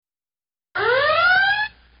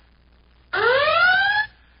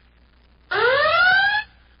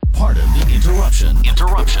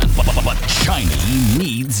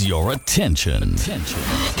your attention.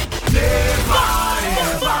 Never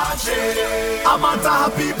ever change. I'm at a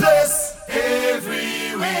happy place.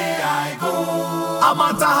 Everywhere I go, I'm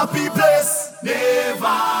at a happy place.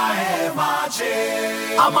 Never ever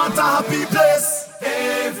change. I'm at a happy place.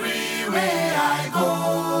 Everywhere I go,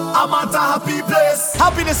 I'm at a happy place.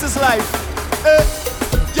 Happiness is life.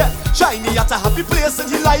 Yeah, shiny at a happy place in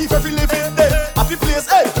your life every living day. Happy place,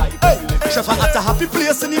 hey. Shefa at a happy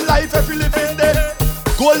place in your life every living day.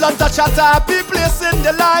 Gold and touch at a happy place in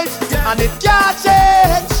the life, and it can't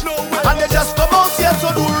change. And they just come out here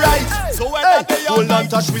to do right. So hey, gold and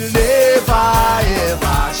touch will never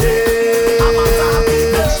ever change.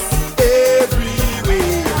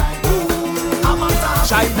 Everywhere I go,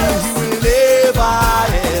 shiny he will never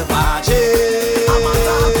ever change.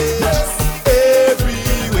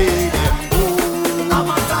 Everywhere I go,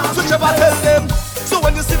 switch up and tell them. So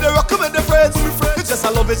when you see the rock with the friends, it's just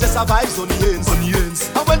a love, it's just a vibes on the ends.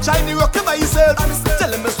 And when shiny rock by himself,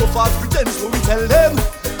 tell him it's so far pretend, so we tell them.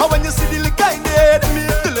 And when you see the liquor in the head,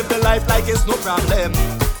 they live the life like it's no problem.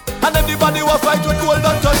 And everybody will fight with gold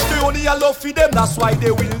and touch, they only a love for them. That's why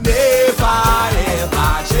they will never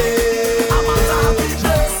ever change.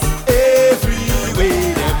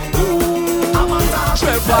 Everywhere them go,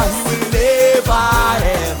 Trevor, he will never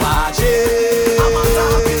ever change.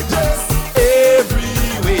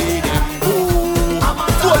 Everywhere them go,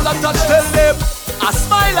 gold and touch, tell them. A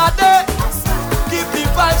smile a day, give the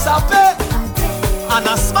vibes away. And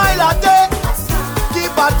a smile a day,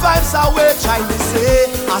 give bad vibes away. Chinese say,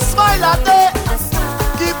 a smile a day,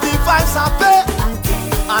 give the vibes away.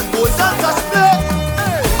 And gold and touch play,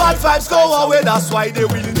 bad vibes go away. That's why they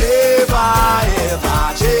will never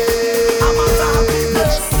ever change.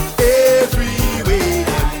 Everywhere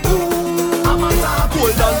them go,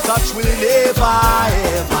 gold and touch will never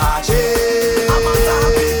ever change.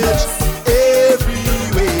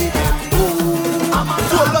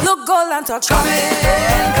 Look, gold and touch coming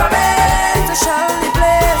to show the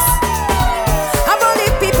place. I've only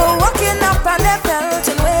people walking up and their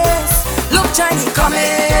pelting ways. Look, Chinese coming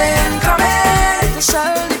to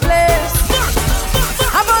show the place.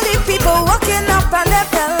 I've only people walking up and their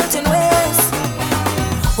pelting ways.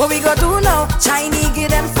 What we go do now? Chinese give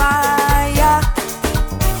them fire.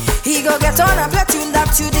 He go get on a play tune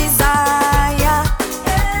that you desire.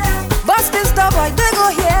 Bust this the boy, they go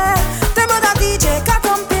here. Them other DJ can't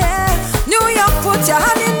compare. New York, put your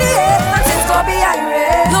hand in the air and things go be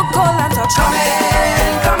irate. Look, gold and touch coming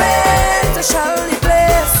to show the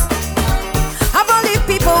place. I've only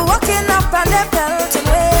people walking up and their pelting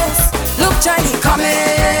ways. Look, Chinese coming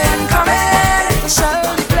to show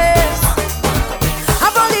the place.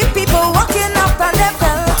 I've only people walking up and their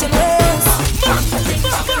pelting ways.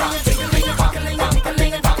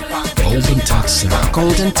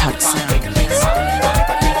 Golden touch sound.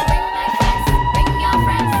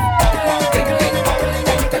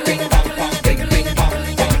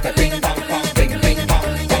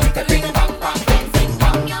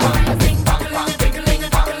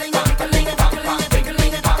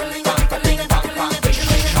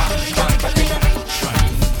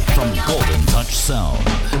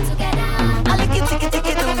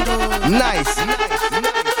 Nice.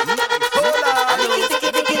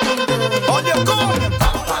 On your go.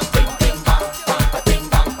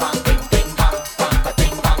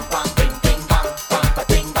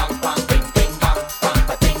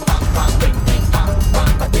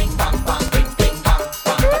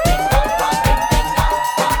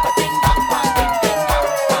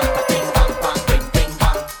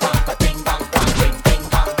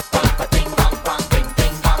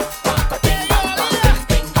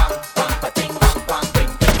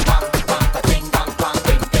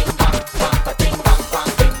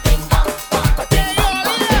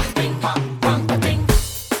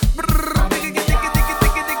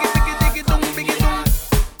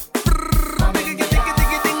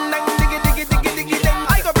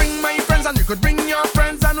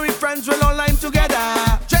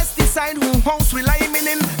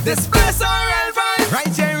 This place are real vibe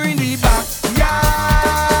right here in the back. Yeah,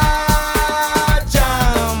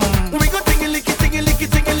 jam. We go tingy licky, tingy licky,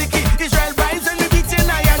 tingy licky. Israel vibes and we beating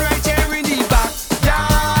iron right here in the back.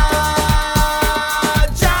 Yeah,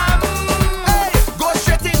 jam. Hey, go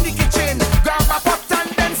straight in the kitchen, grab a pot and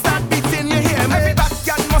then start beating. You hear me? Every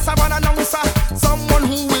backyard must have an announcer, someone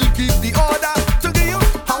who will give the order to give you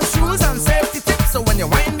house rules and safety tips. So when you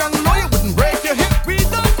wind down, no, you wouldn't break your hip. We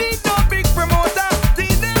don't need no big promoter.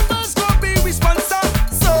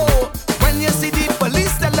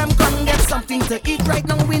 To eat right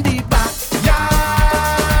now in the back. Yeah,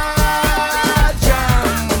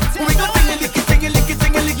 jam. We go tingy licky, tingy licky,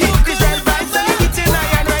 tingy licky. Israel vibes and we eating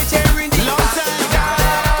iron right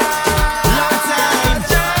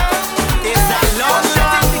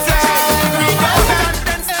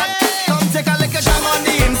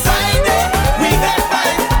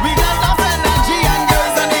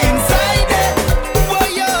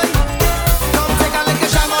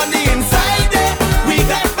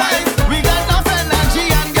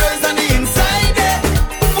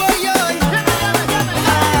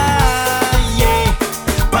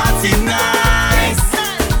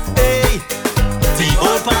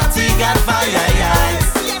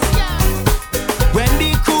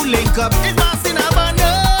link up. It's us in a bundle.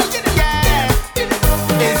 Yeah.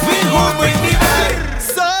 It's we who bring the vibe.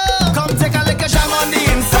 So come take a lick of sham on the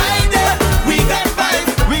inside. We got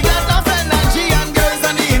vibes. We got enough energy and girls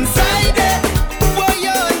on the inside. Boy,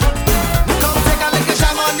 yo. Come take a lick of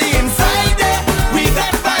sham on the inside. We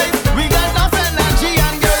got vibes. We got enough energy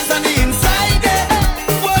and girls on the inside.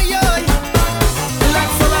 Boy, yo.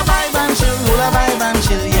 Let's full of vibe and chill, full of vibe and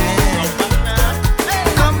chill, yeah.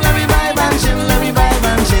 Come let me vibe and chill, let me vibe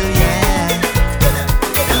and chill, yeah.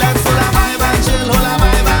 Let's full of vibe and chill, full of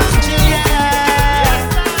vibe and chill, yeah.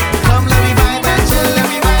 Come let me vibe and chill, let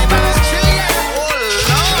me vibe and chill, yeah. Oh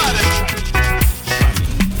Lord.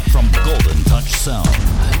 From Golden Touch Sound.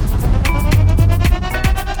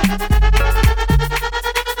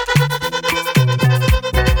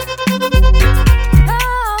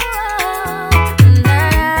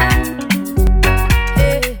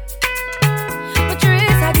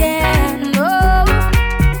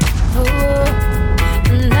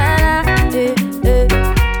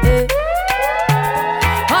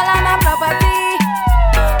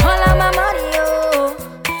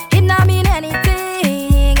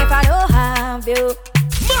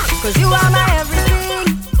 Cause you are my everything,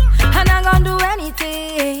 and I'm gonna do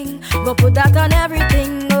anything. Go put that on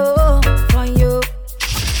everything, oh, for you.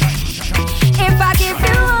 If I give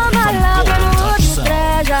you all my love, and would you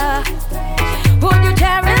treasure? Would you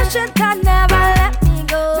cherish it and never let me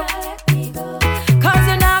go? Cause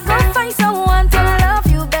you're not gonna find someone to love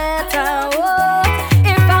you better, oh.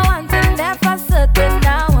 If I want him there for certain,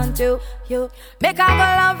 I want you. Make I go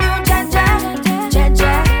love you, Jaja,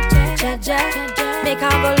 Jaja, Jaja. Make I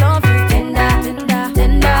go love you, tender, tender,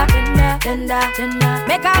 tender, tender, tender, tender.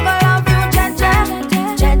 Make I go love you, Jaja,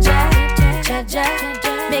 Jaja, Jaja.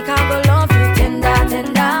 Make I go love you, tender,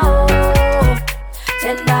 tender, oh,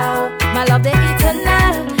 tender, oh. My love, the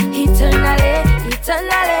eternal, eternally,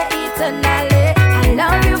 eternally, eternally. I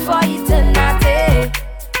love you for eternity.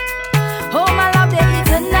 Oh, my love, the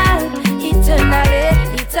eternal, eternally,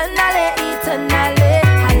 eternally, eternally.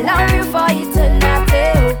 I love you for eternity.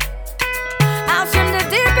 I'll swim the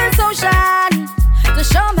deepest ocean to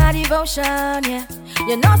show my devotion, yeah.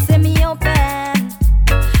 You know, see me open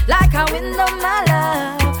like a window, my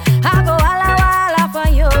love. I go walla walla for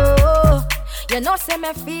you. You know, see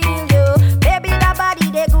me feel you. Baby, that body,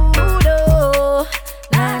 they good, oh.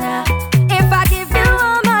 Nah, nah. If I give you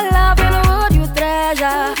all my love, you know, would you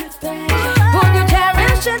treasure? Would you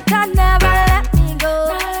cherish it and never let me go?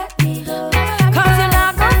 Cause you're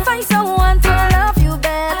not gonna find someone to love you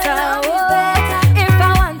better, oh. If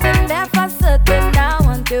I want him there for certain, I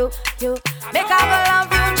want you. Make I go love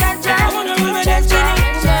you, Jaja. I wanna run with that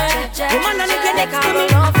Jaja. Woman, I need to Make I next to go me.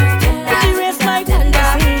 love you, If you raise my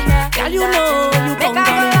tendency, girl, you know you come Make I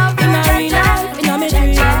go for love me. you, In a real life, in a me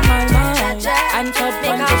dream, my mind. And thought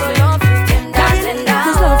Make I go consciously. love you, tender, tender.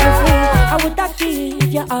 This love for free, I would not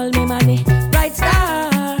give you all me money. Bright star,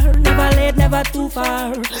 never late, never too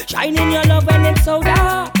far. Shine in your love when it's so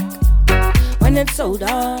dark. When it's so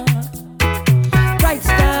dark. Bright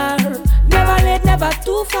star, never late, never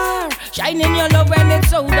too far. Shine in your love when it's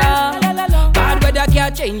so dark. Bad weather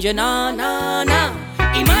can't change you, nah, nah, nah.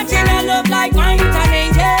 Imagine a love like mine with an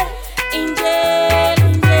angel. Angel,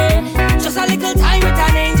 angel. Just a little time with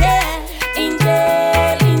an angel.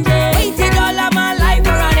 Angel, angel. Waited all of my life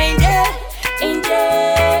for an angel.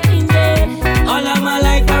 Angel, angel. All of my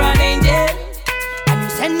life for an angel. And you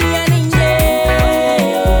send me an angel.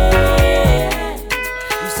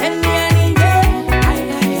 You send me an angel.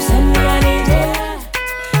 You send me an angel.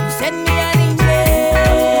 You send me an angel.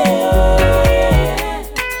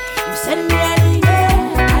 You send me an angel.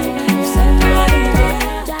 You send me an angel.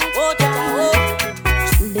 Oh, oh.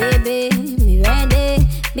 Baby, me ready.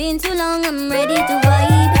 Been too long, I'm ready to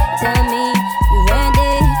vibe. Tell me, you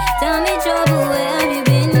ready? Tell me, trouble, where have you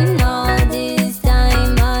been? All this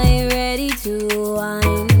time, I ready to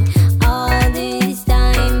wine. All this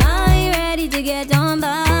time, I ready to get on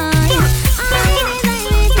by.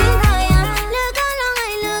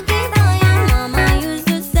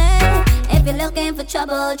 Looking for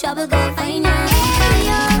trouble, trouble go find ya. Hey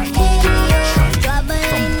yo, trouble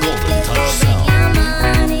in the place, go bring your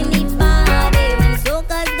man in the party. When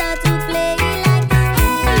soca start to play, like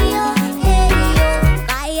hey yo,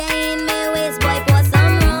 fire in my waist, boy, pour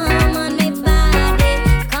some rum on my body.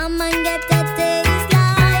 Come and get a taste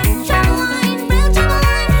like trouble wine, real trouble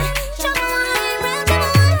wine, trouble wine, real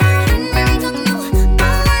trouble wine. And then I go no, go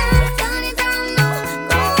on, turn it around, no,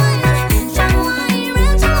 go on, trouble wine,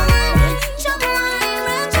 real trouble wine. Trouble wine,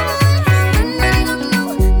 real trouble wine. And then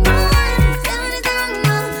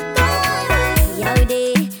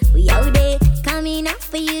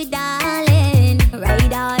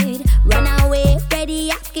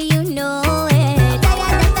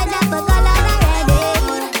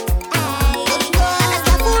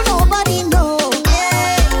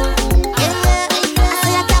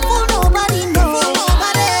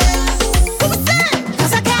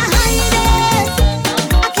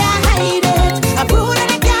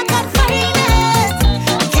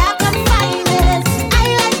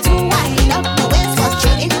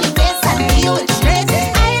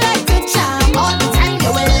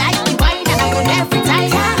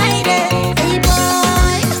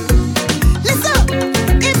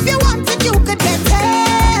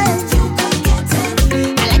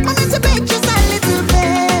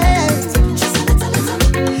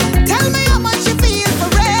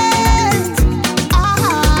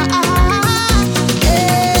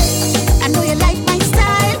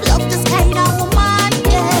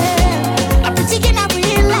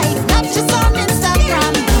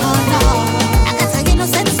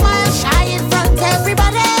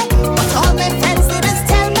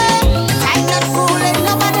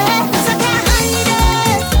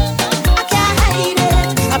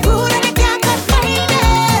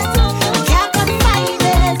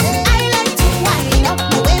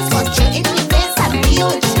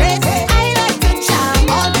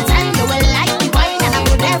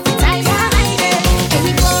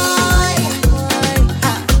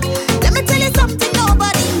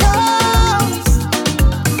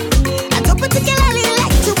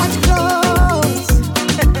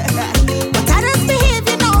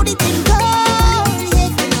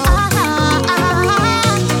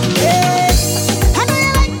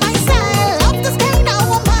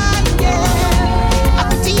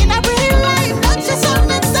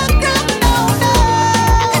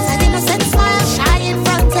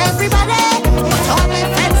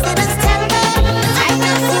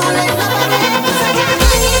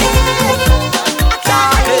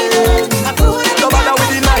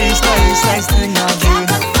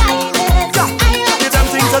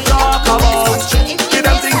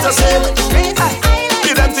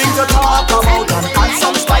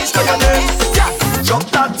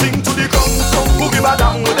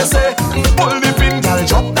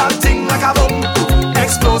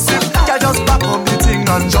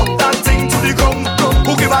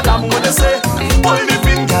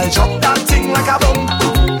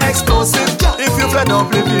fed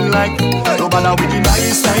up living like no bother with the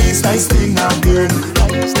nice thing again.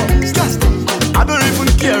 I don't even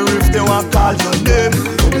care if they want call your name.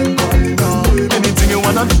 Anything you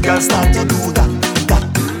wanna do, girl, start to do that.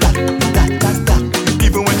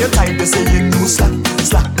 Even when you're tired, they say you do slack.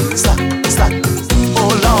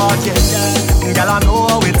 Oh Lord, yeah. Girl, I know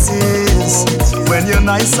how it is when you're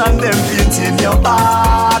nice and them beating your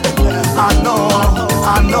bad. I know,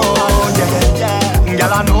 yeah.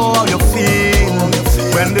 Girl, I know how you feel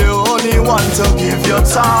when they only want to give you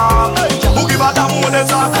time. Who give a damn when they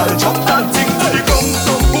talk? Girl, drop that thing to the ground.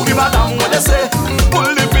 Who give a damn when they say pull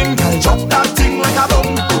the pin? Girl, drop that thing like a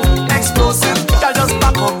bomb. Explosive, girl, just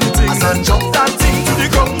back up the thing and drop that thing to the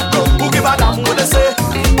ground. Who give a damn when they say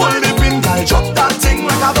pull the pin? Girl, drop that thing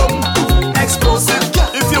like a bomb. Explosive,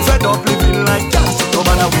 if you fed up living like that, no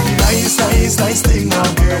matter with the nice thing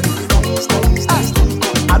again.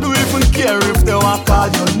 I don't even care if they want call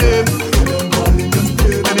your name.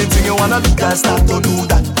 Anything you wanna do, girl, start to do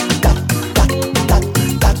that.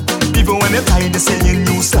 Even when you're tired, they say you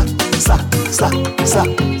new slack.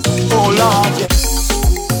 Oh Lord, yeah.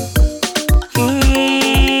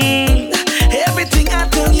 Everything I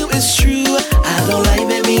tell you is true. I don't lie,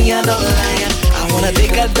 baby, I don't lie. I wanna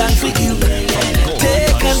take a dance with you,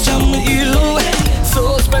 take a jump with you.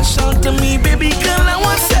 So special to me, baby girl, I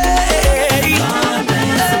wanna say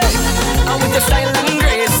I'm with the style and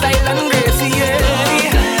grace, yeah.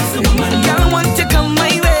 Girl, I want you come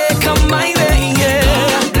my way, yeah.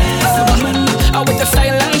 I'm with the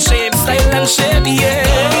style and shape, yeah.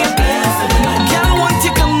 Girl, I want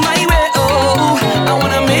you come my way, oh. I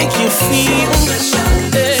wanna make you feel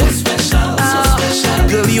so special.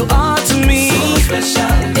 Girl, you are to me so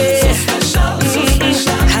special,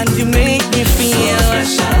 and you make me feel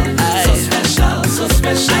so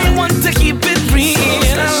special. I want to keep it real.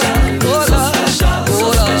 Oh Lord.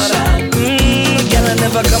 Girl, I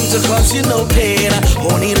never come to cause you no pain.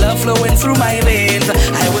 Only love flowing through my veins.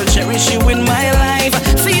 I will cherish you in my life.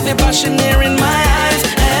 See the passion there in my eyes,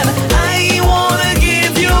 and I wanna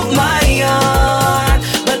give you my heart,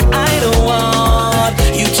 but I don't want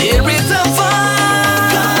you tear it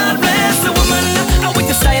apart. God bless the woman with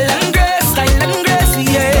the style and grace,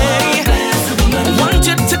 yeah. Want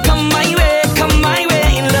you to come my way,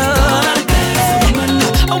 Lord.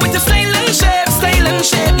 With the style and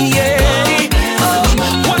shape, yeah.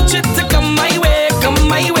 Want you to come my way.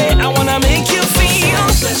 I wanna make you feel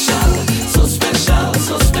so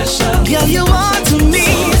special. Girl, you are to me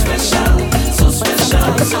so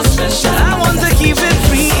special. I want to keep it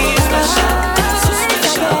real.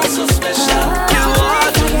 So special. You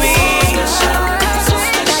are to me so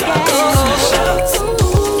special.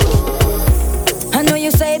 I know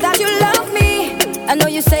you say that you love me. I know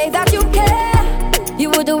you say that you care. You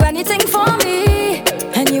will do anything for me,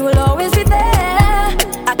 and you will always be there.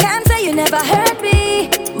 I can't say you never hurt me,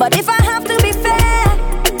 but if I have to be fair,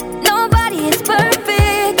 nobody is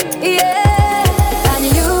perfect, yeah. And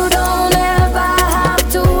you don't ever have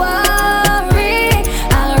to worry.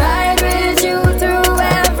 I'll ride with you through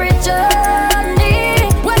every journey.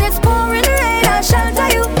 When it's pouring rain, I'll shelter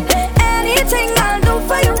you. Anything I'll do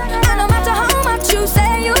for you. And no matter how much you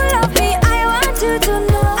say you love me, I want you to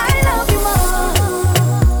know I love you more.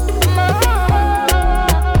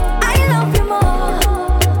 I love you more.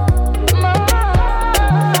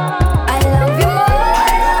 I love you more.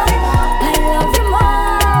 I love you more.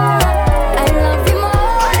 I love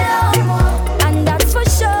you more. And that's for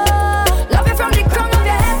sure. Love you from the crown of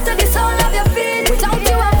your head to the sole of your feet. Without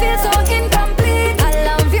you, I feel so incomplete. I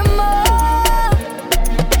love you more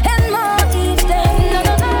and more each day.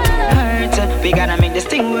 Hurt, we gotta make this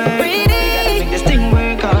thing work. We gotta make this thing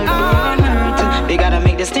work. All I'm hurt, we gotta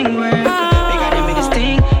make this thing work. We gotta make this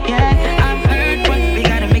thing, yeah. I'm hurt, but we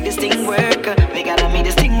gotta make this thing work. We gotta make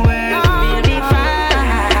this thing work. We'll be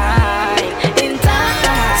fine in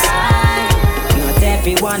time. Not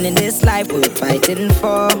everyone in this life we're fighting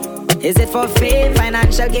for. Is it for fame,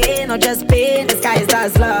 financial gain, or just pain? The sky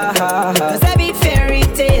does love. Cause every fairy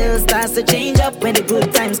tale starts to change up when the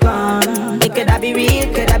good times gone. It could I be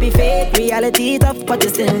real, could I be fake? Reality tough, but you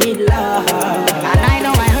still need love. And I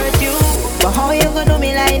know I hurt you, but how you gonna do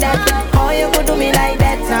me like that? How you gonna do me like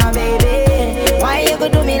that now, baby? Why you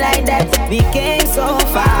gonna do me like that? We came so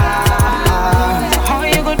far. How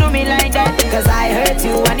you gonna do me like that? Cause I hurt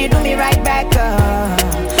you and you do me right back.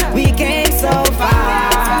 We came so far.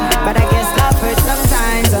 But I guess love hurts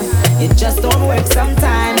sometimes. It just don't work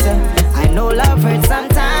sometimes. I know love hurts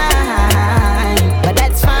sometimes, but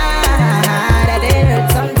that's fine. That it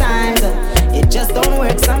hurts sometimes. It just don't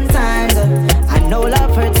work sometimes. I know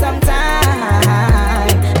love hurts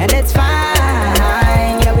sometimes, and it's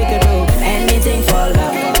fine. Yeah, we could do anything for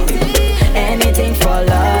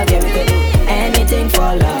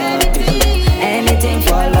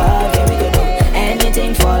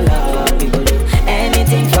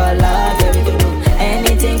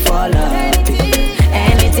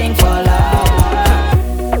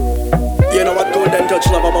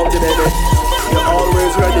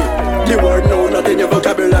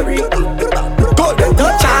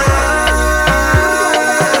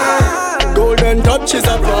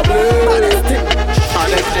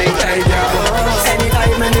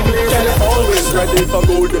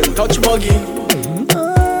buggy.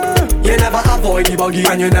 You never avoid the buggy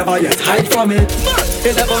and you never yet hide from it.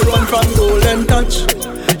 You never run from golden touch.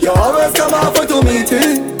 You always come out to meet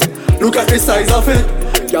it. Look at the size of it.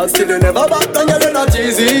 Girl, still you never back down, you're not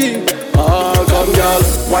easy. Ah, come girl,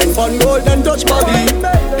 wine pon golden touch buggy.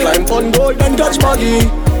 Climb pon golden touch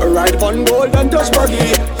buggy. Ride pon golden touch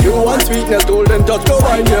buggy. You want sweetness, golden touch, go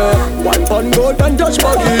wine ya. Wine pon golden touch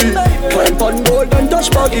buggy. Climb pon golden touch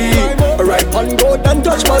buggy. Ride pon golden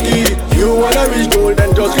touch buggy. You wanna reach golden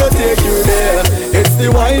touch, go take you there. It's the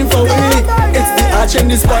wine for me. It's the arch and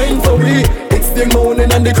the spine for me. It's the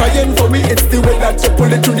moaning and the crying for me. It's the way that you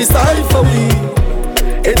pull it to the side for me.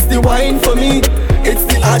 It's the wine for me. It's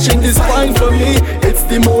the arch and the spine for me. It's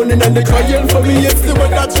the moaning and the crying for me. It's the way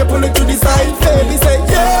that you pull it to the side. Baby say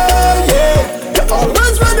yeah, yeah. You're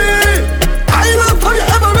always ready. I love how you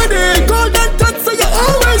ever ready. Golden touch, so you're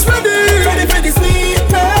always ready. Ready for the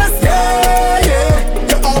sweetness, yeah,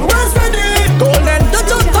 yeah. You're always ready. Golden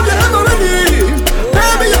touch, how you ever ready.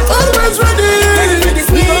 Baby, you're always ready. Ready for the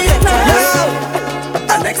sweetness,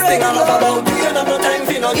 yeah. And next thing I love about you, and I'm no time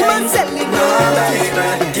for no games.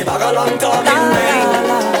 Give back a long talking, man.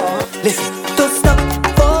 Listen, don't stop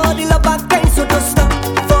for the love of kind, so don't stop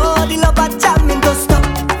for the love of jamming, don't stop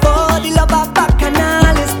for the love of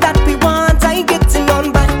bacchanal is that we want. I getting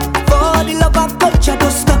on by for the love of culture,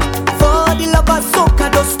 don't stop for the love of soca,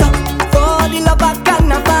 don't stop for the love of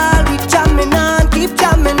carnival. We jamming on, keep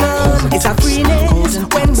jamming on. It's a freeness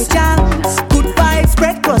when we dance. Good vibes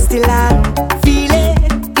spread across the land. Feel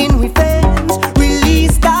it in we veins,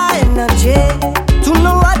 release the energy. To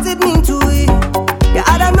know what it means to it. Yeah,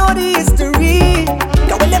 I don't know the history.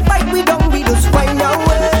 Cause when they fight we don't, we just find our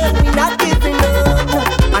way. We not giving up.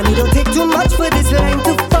 And it don't take too much for this line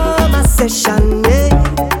to form a session, yeah.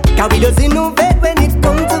 Cause we just innovate when it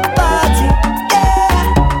comes to party,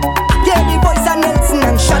 yeah. Yeah, the voice of Nelson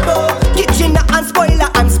and Shadow, Kitchener and Spoiler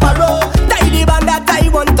and Sparrow. Tidy band that I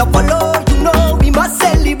want to follow. You know we must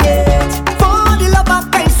celebrate. For the love of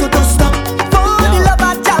kind, so don't stop. For the love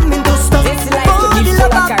of jamming, don't stop. This life For could be the full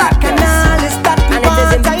love of of characters, bacchanal is that we and it is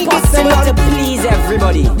want. I impossible to get please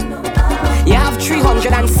everybody. You have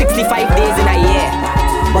 365 days in a year,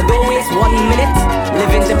 but don't waste 1 minute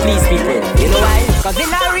living to please people. You know why? Cause in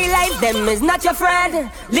our real life, them is not your friend.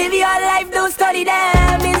 Live your life, don't study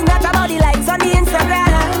them. It's not about the likes on the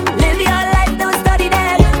Instagram. Live your life, don't study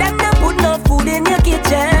them. Them don't put no food in your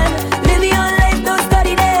kitchen. Live your life, don't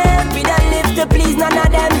study them. We don't live to please none of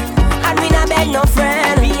them, and we not beg no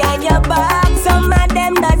friend. Behind your back, some of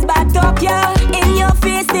them that's back talk ya. In your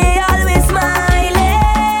face, they always smiling.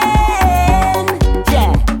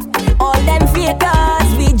 Yeah, all them fakers,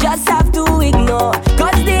 we just have to ignore.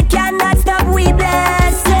 Cause they cannot stop we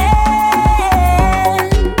blessing.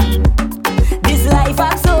 This life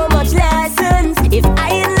has so much lessons. If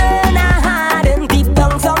I learn I hadn't, deep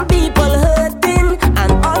down some people hurting,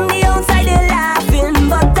 and on the outside they're laughing.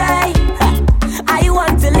 But I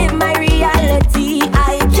want to live my reality.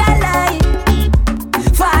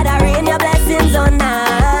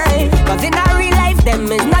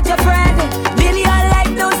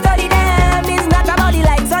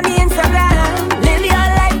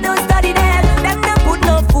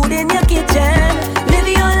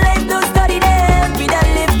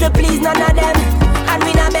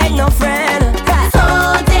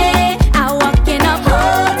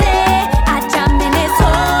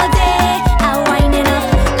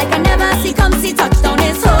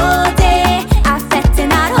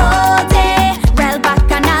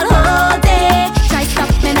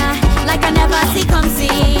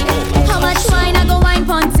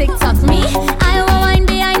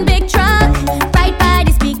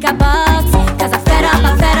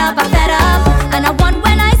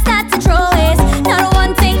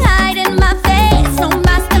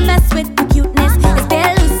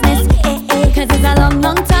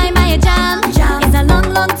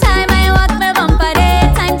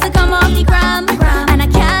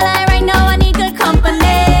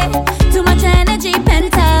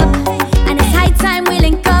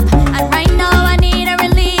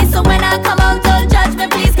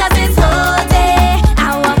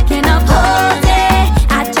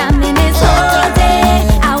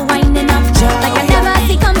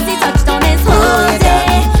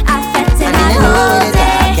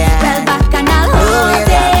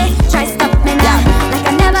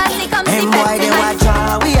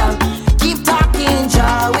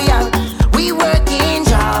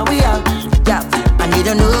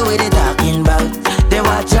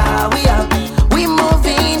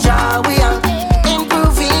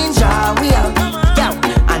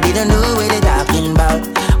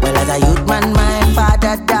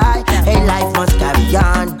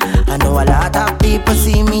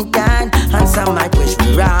 some might wish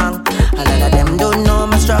me wrong. A lot of them don't know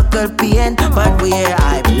my struggle pain, but where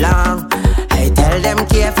I belong. I tell them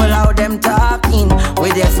careful how them talking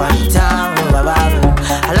with their funny tongue. A lot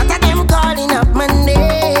of them calling up my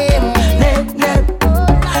name.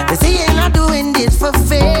 They say you're not doing this for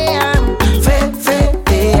fame.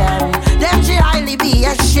 Them should highly be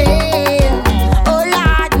ashamed. Oh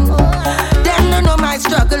Lord, them don't know my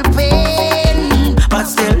struggle pain, but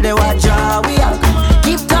still they watch how we are.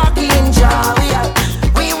 Keep talking, jaw we are.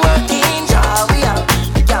 We working, jaw we are.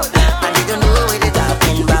 And they don't know what they're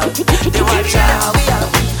talking about. They watch how we are.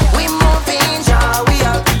 We moving, jaw we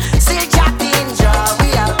are. Still chatting, jaw we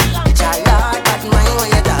are. Jaw Lord, that mind what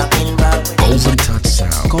you're talking about. Golden Touch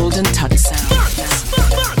Sound. Golden Touch Sound.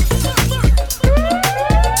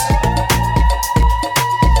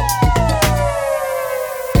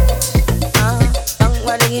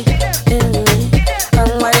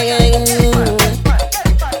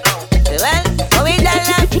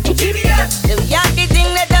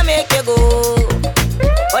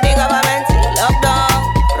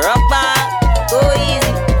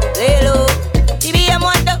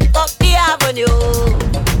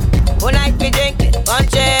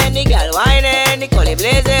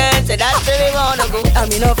 I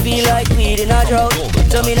mean, no feel like weed in a drought.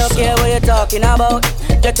 So me no care what you're talking about.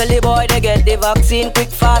 Just tell the boy they get the vaccine quick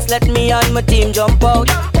fast. Let me and my team jump out.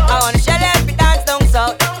 I wanna shell every dance down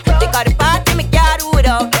south. Because the party me can't do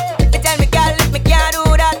without. They tell me girl if me can't do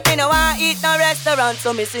that, me no want eat no restaurant.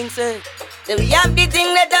 So me sing say, so we have the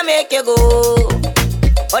thing that make you go.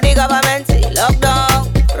 But the government say lockdown,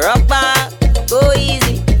 rock back, go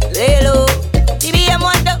easy, lay low. TBM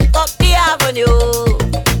want to up the avenue.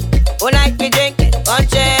 One night we drinking,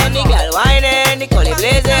 punching, the girl whining, the collie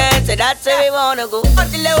blazing. Say that's where we wanna go.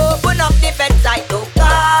 Until they open up the bedside, don't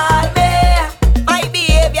call me. My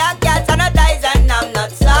behavior can't sanitize and I'm not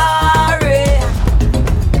sorry.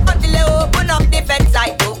 Until they open up the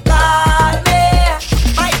bedside, don't call me.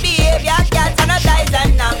 My behavior can't sanitize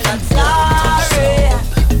and I'm not sorry.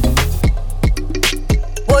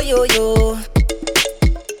 Oh yo yo,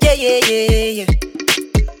 yeah.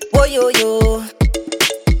 Oh yo yo.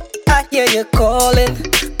 I hear you calling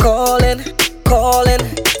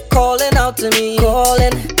out to me.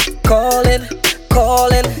 Calling.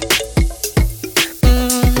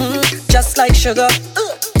 Just like sugar,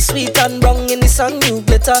 sweet and brown in the sun, you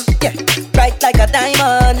glitter. Yeah, bright like a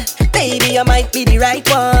diamond. Baby, I might be the right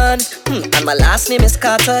one. And my last name is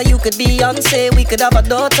Carter. You could be Beyonce, we could have a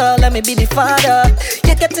daughter. Let me be the father.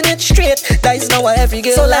 You're getting it straight. That is now what every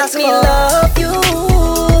girl. So let me love you.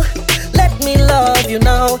 Let me love you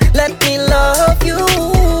now. Let me love you.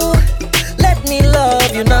 Let me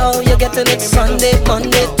love you now. You're getting it Sunday,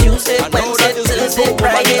 Monday, Tuesday, Wednesday, Thursday,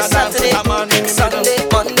 Friday, Saturday, Sunday,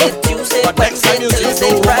 Monday, Tuesday, Wednesday,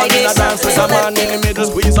 Thursday, Friday, Saturday. Some man in the middle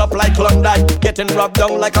squeeze up like Klondike, getting rubbed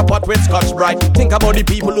down like a pot with Scotch Brite. Think about the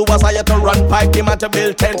people who was hired to run pipe, the man to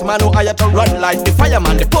build tent, man who hired to run light. The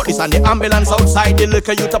fireman, the police and the ambulance outside, the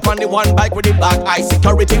liquor youth up on the one bike with the black eye.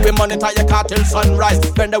 Security we monitor your car till sunrise.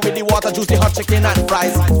 Vendor with the water juice, the hot chicken and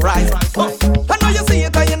fries. I know you see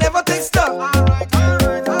it and you never take stock.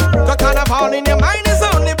 The carnival in your mind is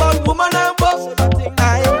only about woman and boss.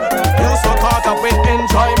 You so caught up with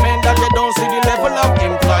enjoyment that you don't see the level of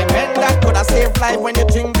employment that could have saved life when you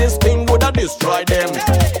think this thing would have destroyed them.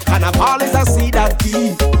 Carnival is a seed that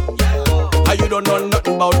deep. And you don't know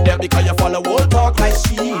nothing about them because you follow old talk like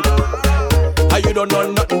sheep. And you don't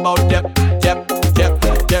know nothing about them.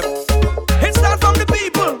 It starts from the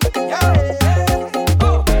people.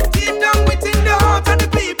 Deep down within the heart of the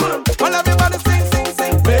people. While everybody sing.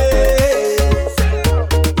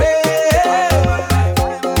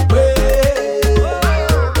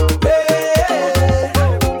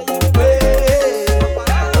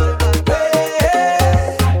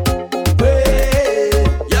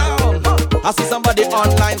 I see somebody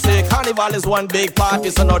online say carnival is one big party,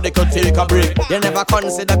 so now they could take a break. They never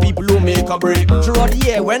consider people who make a break. Throughout the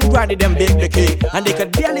year when granny them bake the cake, and they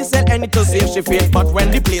could barely sell any to save she faith. But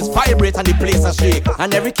when the place vibrate and the place a shake,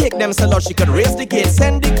 and every cake them sell out, she could raise the gate,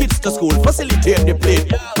 send the kids to school, facilitate the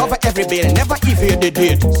plate, cover every bill, never evade the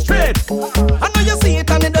date. Straight, I know you see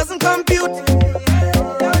it and it doesn't compute.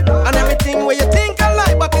 And everything where you think a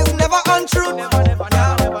lie, but it's never untrue.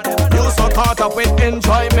 You so caught up with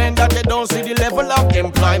enjoyment that you don't see the level of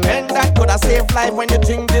employment that could have saved life when you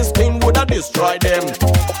think this thing would have destroyed them.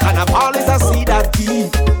 Carnival is a seed that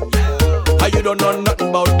deep. And you don't know nothing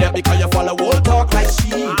about them because you follow old talk like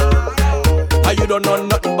sheep. And you don't know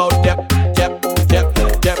nothing about them.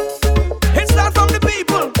 It starts from the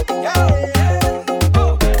people.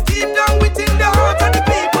 Deep down within the heart of the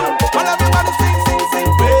people. While everybody sing.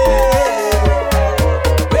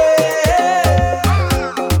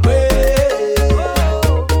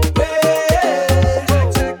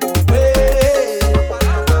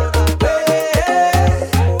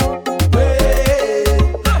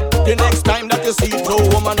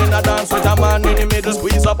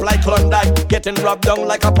 Klondike, getting rubbed down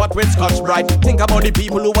like a pot with Scotch Brite. Think about the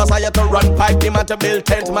people who was hired to run pipe, the man to build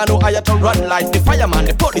tent, man who hired to run light. The fireman,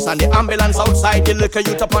 the police and the ambulance outside. The liquor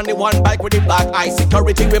youth up on the one bike with the black eye.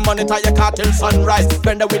 Security we monitor your car till sunrise.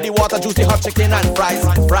 Vendor with the water, juice, the hot chicken and fries.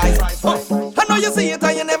 I know you see it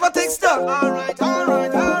and you never take stock. Alright.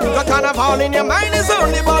 The carnival in your mind is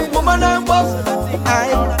only about woman and boss.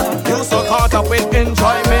 You so caught up with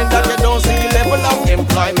enjoyment that you don't see the level of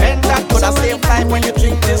employment. That could have saved time when you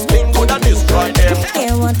think this thing could have destroyed them.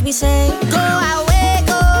 Hear what we say. Go away,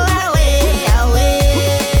 go away,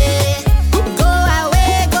 away. Go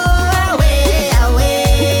away, go away,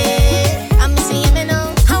 away. I'm seeing me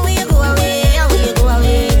now. How will you go away? How will you go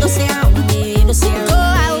away? Don't say around me, don't say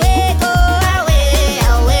around me. Go away,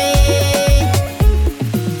 away.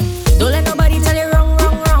 Don't let nobody tell you wrong.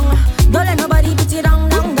 Don't let nobody put you down.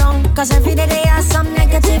 Cause every day they have some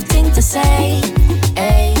negative thing to say.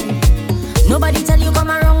 Hey. Nobody tell you come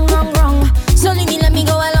wrong. So leave me, let me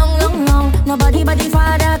go along, long. Nobody but the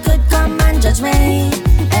Father could come and judge me.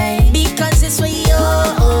 Hey. Because it's for you.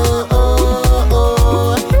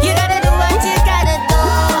 You gotta do what you gotta do.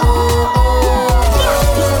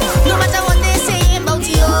 No matter what they say about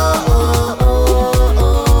you.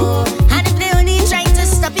 And if they only try to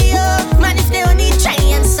stop you, man, if they only try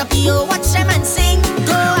and stop you, watch them and sing.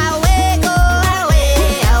 Go away, go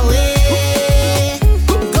away, away.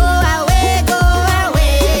 Go away, go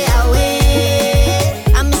away, away.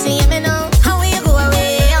 I'm seeing me now. How will you go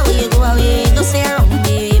away? How will you go away? Don't say around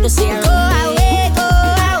me, don't say around me. Go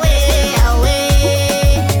away,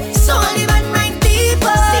 away. So only man my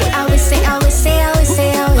people. Say always, say always, say always,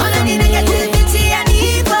 say always. All of the negativity and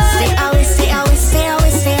evil. Say always, say always, say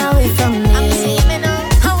always, say always from me. I'm seeing me now.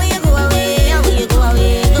 How will you go away? How will you go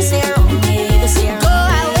away? Don't say around me, don't say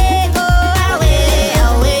around me. Go away,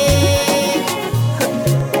 away.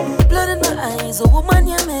 Blood in my eyes, oh woman,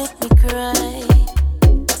 you make me cry.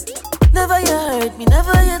 Never you hurt me,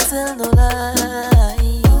 never you tell no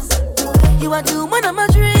lies. You are the woman of my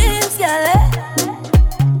dreams, girl.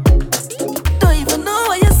 Don't even know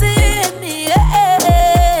what you're saying me.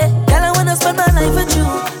 Girl, I wanna spend my life with you.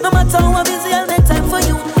 No matter how busy, I'll make time for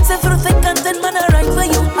you. Say through thick and thin, man, I write for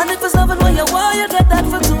you. And if it's loving what you want, you get that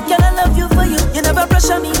from too. Girl, I love you for you. You never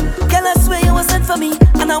pressure me. Girl, I swear you were sent for me.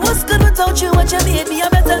 And I was good without you. What you made me a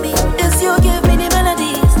better me. Is you give me the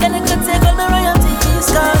melodies. Girl, I could take all my royalties.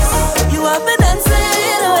 Cause you have been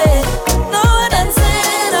dancing away. No one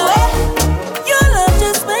dancing away. Your love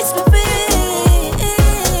just makes me feel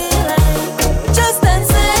like just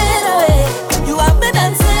dancing away. You have been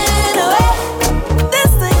dancing away.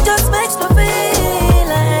 This thing just makes me feel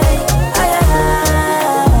like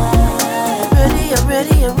I'm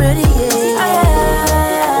ready, I'm ready, yeah.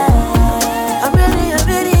 I'm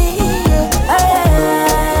ready, yeah.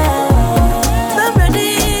 I'm ready,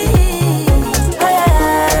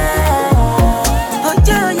 oh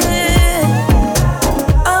yeah.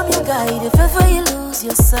 I'm your guide if ever you lose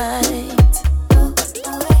your sight.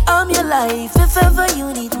 I'm your life if ever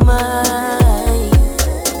you need mine.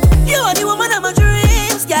 You are the woman of my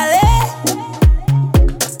dreams, girl.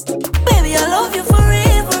 Baby, I love you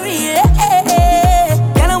forever, yeah.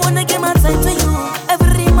 Girl, I wanna give my time to you.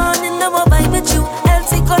 Every morning I will vibe with you.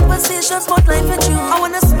 Healthy conversations, about life with you. I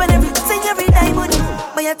wanna spend every time on you.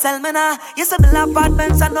 But you tell me now, you say build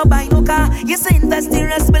apartments and no buy no car. You say invest in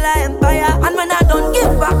rest, build an empire. And when I don't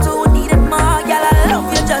give back to who need it more, girl, I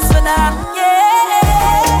love you just for that.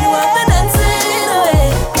 Yeah, you have been dancing away.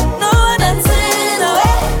 No one dancing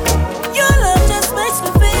away. Your love just makes me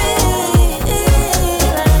feel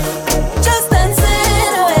like just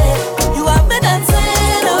dancing away. You have been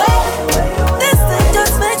dancing away. This thing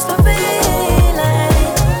just makes me feel like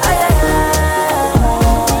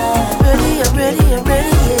I'm ready, I'm ready, I'm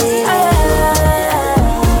ready, yeah.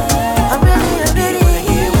 I'm ready, I'm ready, I'm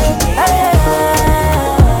ready.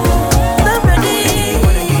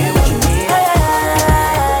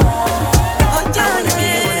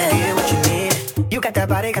 You got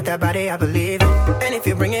that body, I believe it. And if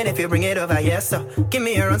you bring it over, yes, so give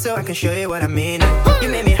me a run so I can show you what I mean. You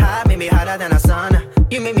make me hot, make me hotter than a sauna.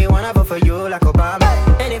 You make me wanna vote for you like Obama.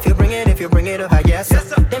 And if you bring it over, yes,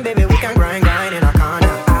 so then baby we can grind in our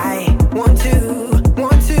corner. I want to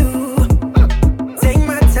take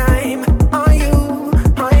my time on you.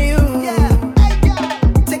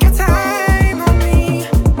 Take your time on me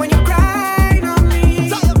when you grind on me.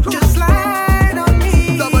 Just slide on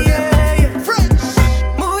me.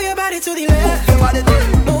 Move your body to the left,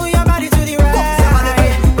 move your body to the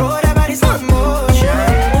right. Roll that body slow motion,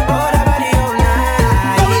 roll that body all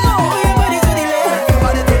night. Move your body to the left,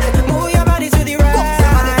 move your body to the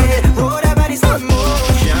right.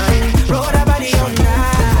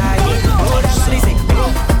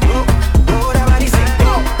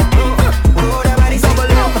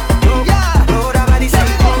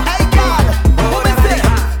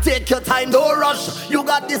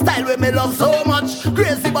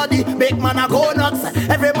 a go nuts.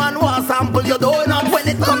 Every man wants sample your donut. When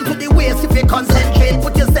it comes to the waist, if you concentrate,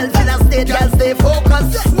 put yourself in a state, girl, stay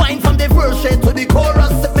focused. Wine from the first straight to the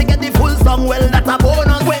chorus. If we get the full song, well, that's a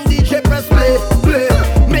bonus. When DJ press play,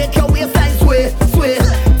 make your waistline sway, sway.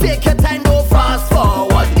 Take your time, go fast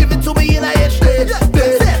forward. Give it to me in a HD.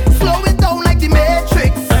 Slow it down like the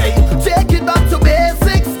Matrix. Take it back to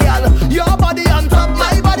basics, girl. Your body on top,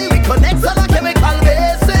 my body. We connect on a chemical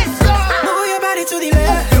basis. Move your body to the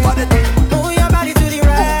left. Move your body to the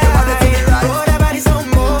right. Roll that body slow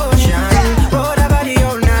motion. Roll that body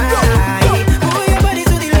all night. Move your body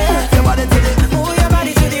to the left. Move your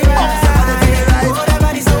body to the right. Roll that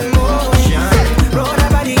body slow motion. Roll that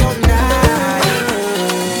body all night.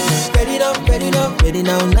 Ready now, ready now, ready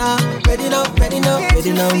now, now. Ready now, ready now,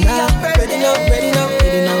 ready now, now. Ready now, ready now,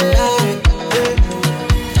 ready now, now.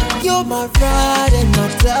 You're my ride and my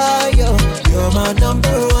die, you're my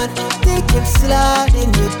number one. They can slide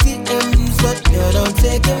in your DMs, but you don't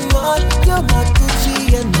take them on. You're my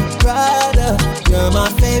Gucci and my Prada. You're my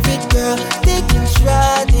favorite girl. They can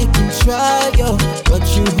try, yo, but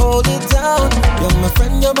you hold it down. You're my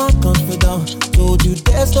friend, you're my confidant. Told you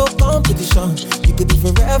there's no competition. You could be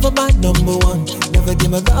forever my number one. Never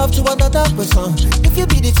give my love to another person. If you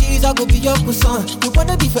be the cheese, I could be your croissant. You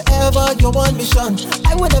wanna be forever, your one mission.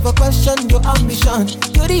 I will never question your ambition.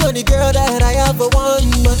 You're the only girl that I ever want.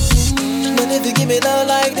 But if you give me love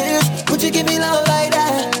like this, would you give me love like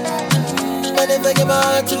that? But if I give my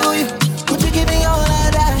heart to you, would you give me all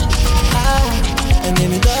of that? And give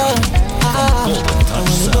me love, I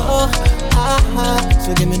wanna know,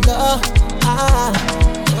 so give me love,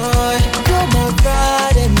 boy. You're my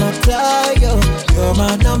ride and my die, you're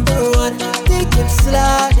my number one. They can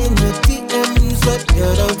slide in your DMs, but you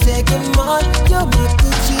don't take them on. You're my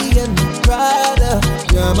Gucci and my Prada.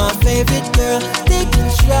 You're my favorite girl. They can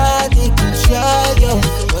try, yo,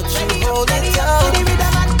 but you hold it down. Give me the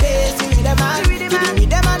man, pace, give me the man, give me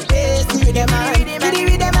the man, pace, give me the man, give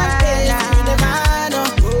me the man, pace, give me the man.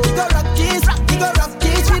 We go rock this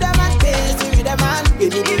with the man, pace, give me the man,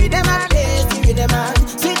 give me the man, pace, give me the man,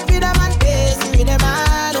 sweet with the man, pace, give me the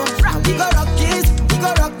man. We go rock this,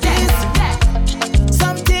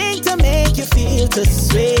 something to make you feel to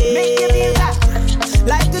sway,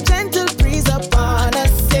 like a gentle breeze upon a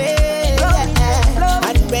sail.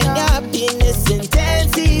 And when your happiness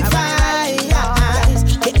intensifies,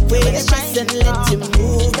 get away the stress and let you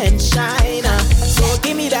move and shine. So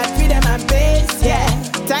give me that rhythm and bass, yeah.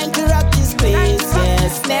 Time to rock this place, yeah.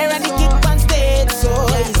 Snare and the kick on stage, so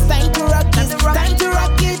it's time to rock this, time to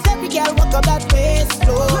rock it. Every girl walk up that way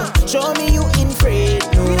slow. Show me you in afraid,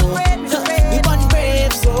 no. We born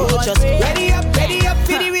brave, so just ready up,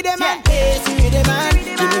 for the rhythm and bass, the rhythm and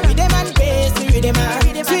give me rhythm and bass, the rhythm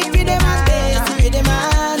and sweet rhythm and bass, the rhythm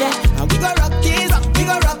and we go rock this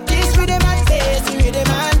rhythm and bass, the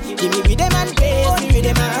rhythm and give me rhythm and bass, the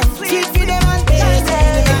rhythm and sweet rhythm and bass, the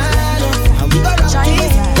rhythm and we go rock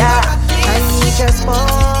this, yeah. Chinese just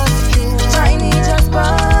bust you, Chinese just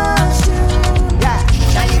bust you, yeah.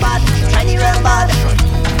 Chinese bad, Chinese real bad.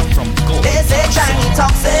 They say Chinese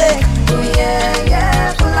toxic, oh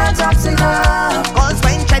yeah, full of toxic love. Cause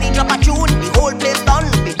when Chinese drop a tune, the whole place done.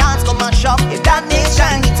 The dance come and shop. If that makes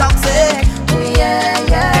Chinese toxic, oh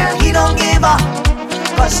yeah, he don't give up.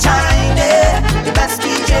 Cause Chinese, the best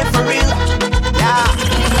DJ for real, yeah.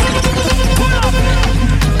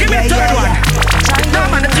 Give me the third one. No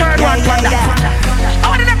man, the third one, panda.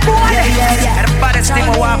 Oh, the boy. Yeah. The baddest thing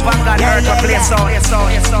we want, Vanguard, heard to play so. Yeah.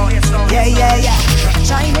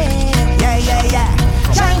 Chinese.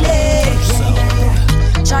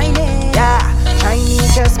 Chinese, yeah.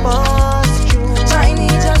 Chinese just bust you.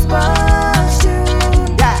 Chinese just bust you.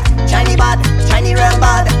 Yeah, Chinese bad, Chinese real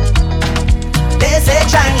bad. They say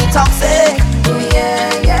Chinese toxic. Oh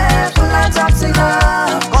yeah, full of toxic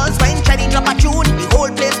love. Cause when Chinese drop a tune, the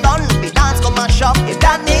whole place done. The dance come and shop. If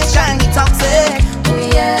that makes Chinese toxic, oh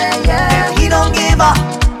yeah, he don't give up.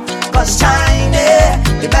 Cause Chinese,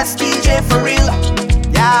 the best DJ for real,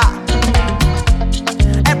 yeah.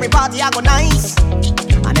 Every party I go nice,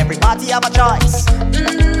 and every party have a choice.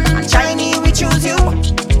 And Chinese we choose you,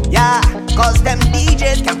 yeah. Cause them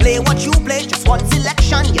DJs can play what you play. Just one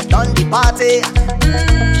selection, you done the party.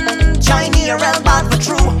 Chinese real bad for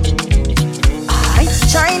true.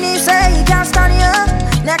 Chinese say he can't stand you.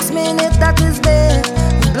 Next minute that is bad.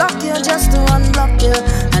 Block you just to unblock you.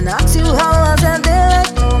 And ask you how was your day.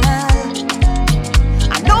 Oh man,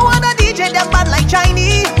 I know other DJ them bad like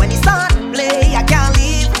Chinese. When he start play, I can't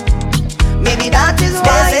leave. Maybe that is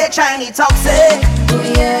why they say Chinese toxic. Oh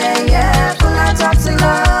yeah, full of toxic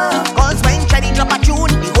love. Cause when Chinese drop a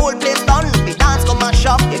tune, the whole place done. The dance come and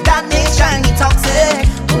shop. If that makes Chinese toxic,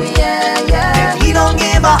 oh yeah,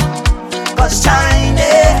 Cause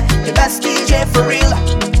China, the best DJ for real.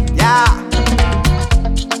 Yeah.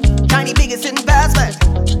 China biggest investment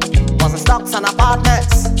wasn't stocks and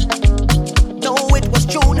apartments. No, it was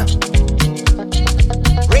tuna.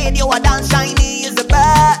 Radio or dance, Shiny is the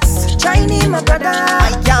best. Shiny, my brother, I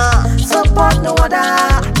can't support no other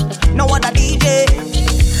DJ.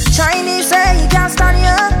 Shiny say he can't stand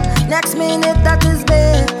you. Next minute that is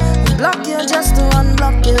big. He block you just to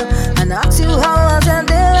unblock you and ask you how was your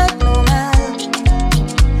day like no man.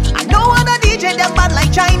 I know other DJ them bad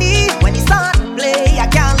like Shiny. When he start to play, I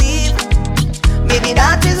can't leave. Maybe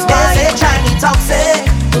that is why they say Shiny toxic.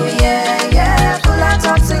 Oh yeah, full of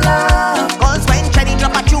toxic love. Cause when Shiny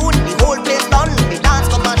drop a tune, the whole place done. The dance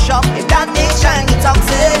come and shop. If that makes Shiny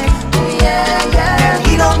toxic, oh yeah, then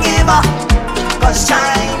he don't give up. Cause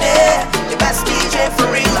Shiny, the best DJ for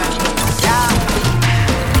real. Yeah.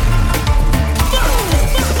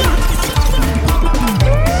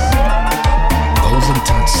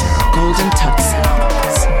 Golden Touch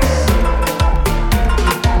Sounds.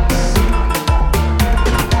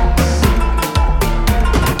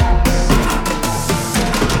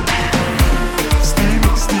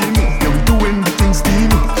 Steamy, yeah, we doing the thing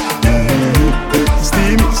steamy.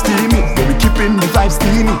 Steamy, yeah, we keeping the vibe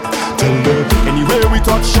steamy. Tell them anywhere we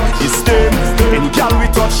touch, it's steam. Any girl we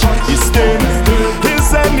touch, it's steam.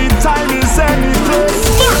 It's any time, it's any place.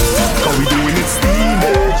 Cause we doing it steamy,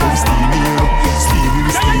 yeah, we steamy, you know. We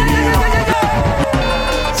steamy, you know.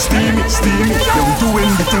 Steamy, yeah, we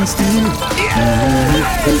doing the thing steamy.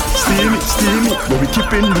 Steamy, yeah, we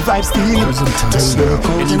keeping the vibe steamy.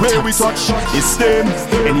 Anywhere we touch, it's steam.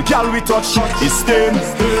 Any girl we touch, it's steam.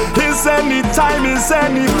 It's any time, it's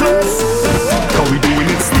any place. Cause we doing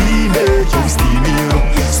it steamy, yeah, we steamy, you know.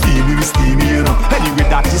 We steamy, you know. Anyway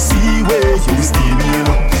that you see where you we steamy, you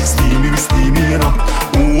know. We steamy, you know.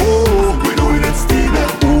 Oh, we doing it steamy.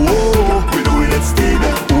 Oh, we doing it steamy.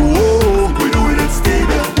 Oh, we doing it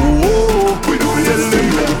steamy. Oh, we doing it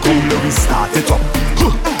steamy. Cool, we start it up.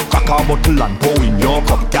 Crack a bottle and pour in your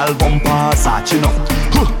cup. Gal bumper, satching up.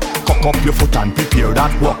 Cock up your foot and prepare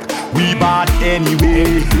that walk. We bad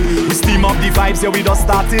anyway. We steam up the vibes, yeah, we just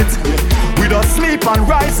start it. We just sleep and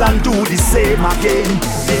rise and do the same again.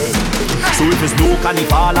 So if there's no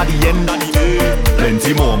carnival at the end of the day,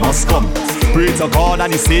 plenty more must come. Pray to God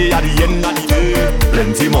and he say at the end of the day,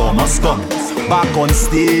 plenty more must come. Back on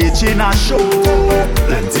stage in a show,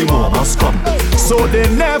 plenty more must come. So they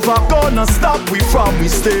never gonna stop we from we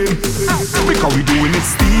stay. Because we doing it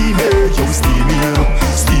steamy, yeah, we steamy, you know.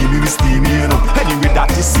 We steamy, you know. Anyway that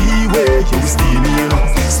you see where, yeah, we steamy, you know.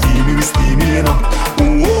 We steamy, you know.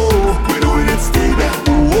 Oh, we doing it steamy.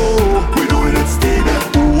 Oh, we doing it steamy.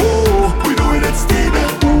 Oh, we doing it steamy.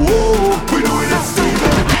 Oh, we doing it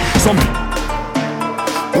steamy. Some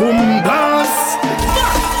boom blast.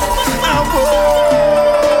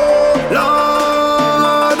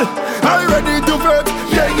 Lord, are you ready to fret?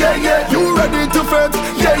 Yeah. You ready to fret?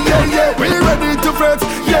 Yeah. We ready to fret?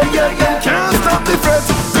 Yeah. Can't stop the fret.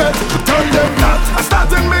 Tell them that I'm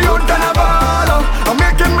starting me own carnival. I'm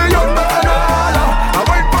making me own bacchanal. I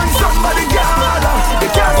wait for somebody gala.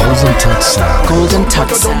 Golden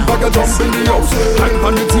Touch Sound. Jump in the house, climb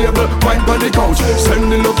on the table, wine on the couch.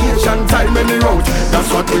 Send the location, time and the route. That's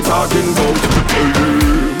what we're talking about.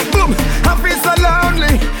 Boom, I feel so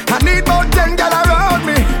lonely. I need more 10 gal around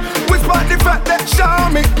me. Whisper the fact that show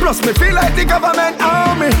me. Plus me feel like the government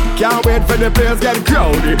army. Can't wait for the place get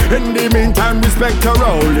crowded. In the meantime, respect her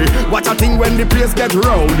rowley. Watch a thing when the place get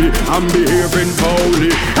rowdy. I'm behaving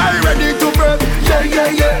foully. Are you ready to bet? Yeah.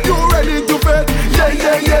 You ready to bet?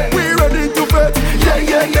 Yeah. We ready to bet? Yeah.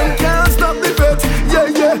 Can't stop the bet?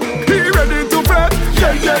 Yeah. He ready to bet?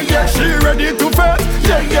 Yeah. She ready to bet?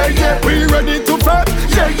 Yeah. We ready to bet?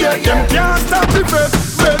 Yeah. Them can't stop the bet.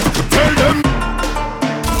 Tell them.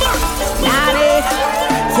 Yeah.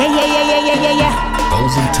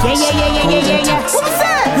 Who's that?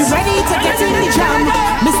 We ready to get in the jam.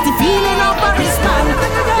 Misty feeling of a wristband.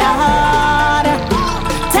 Lord,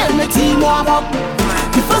 tell me team warm up.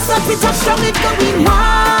 The first that we touch down it go be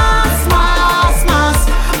mass.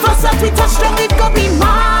 First that we touch down it go be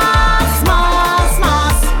mass.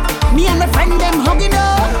 Me and my friend them hugging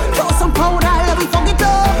up. Throw some powder, let me fuck it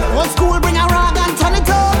up. Old school, bring a rag and turn it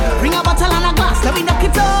up. Bring a bottle and a glass, let me knock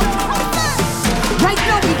it up. Right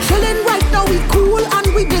now we chillin', right now we cool, and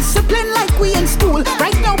we discipline like we in school.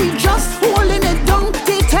 Right now we just holding it down.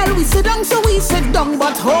 They tell we sit down, so we sit down.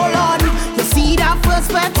 But hold on, you see that first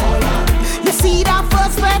bet? You see that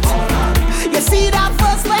first bet? You see that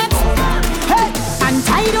first bet? Hey, and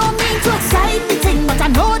I don't mean to excite the thing, but I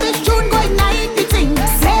know this tune go ignite the thing.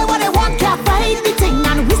 Say what I want, can't fight the thing,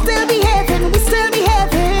 and we still behaving.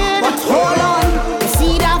 But hold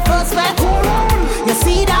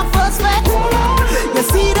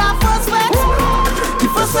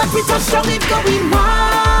touch down, it go be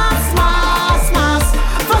mass, mass, mass.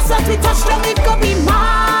 First that we touch down, it go be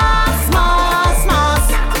mass, mass, mass.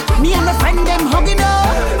 Me and my friend them hugging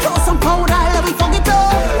up. Throw some powder, let we fuck it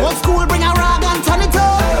up. Old school, bring a rag and turn it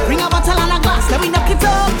up. Bring a bottle and a glass, let we knock it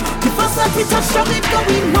up. The first that we touch down, it go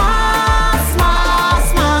be mass, mass,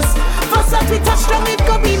 mass. First that we touch down, it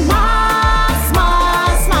go be mass,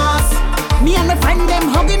 mass, mass. Me and my friend them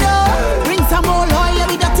hugging up. Bring some more oil,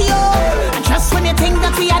 we dirty up. And just when you think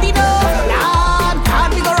that we had enough, Lord God,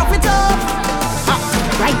 we go rough it up.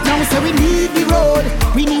 Right now, so we need the road.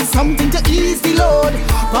 We need something to ease the load.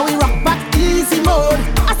 But we rock back easy mode.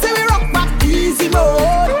 I say we rock back easy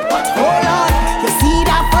mode. But hold on, you see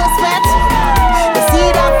that first sweat? You see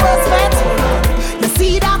that first sweat? You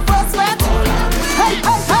see that first sweat? Hey,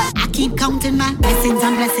 hey, hey! I keep counting my blessings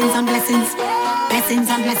on blessings on blessings. Blessings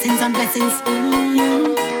on blessings on blessings.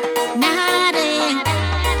 Nothing.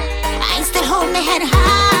 I still hold my head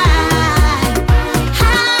high.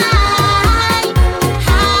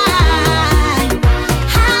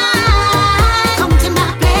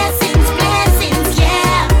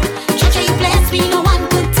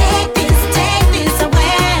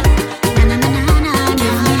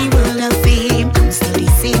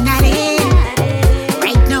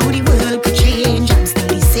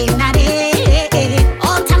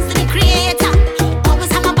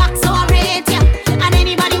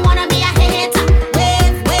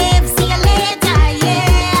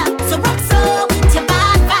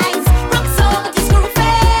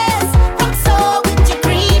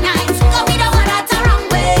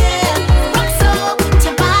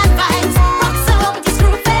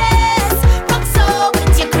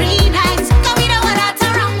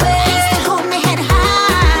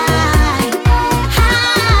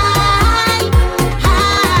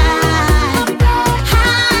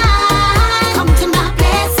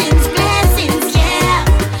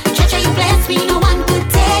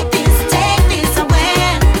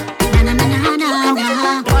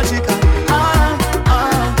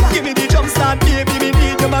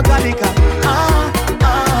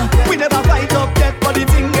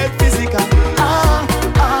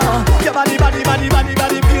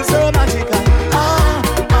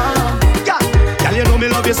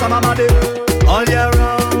 All year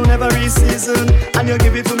round, every season, and you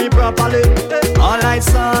give it to me properly. All night,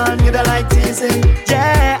 son, you don't like teasing.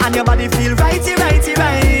 Yeah, and your body feel righty, righty,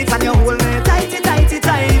 right. And you hold me tighty, tighty,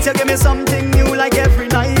 tight. You give me something new like every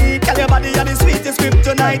night. Girl, your body are the sweetest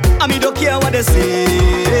kryptonite. And me don't care what they say.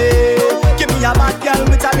 Give me a bad girl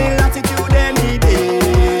with a little attitude any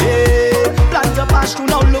day. Plant a pass to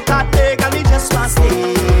now, look at me, girl, me just want to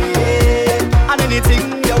stay. And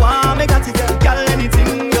anything you want, me got it, girl,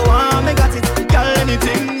 anything you want, me got it. Girl,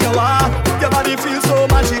 anything you want, your body feels so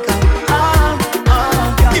magical.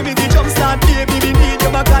 Give me the jump start, baby, me need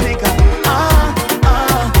your mechanical.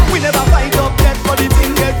 We never fight up yet, but the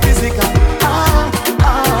thing get physical.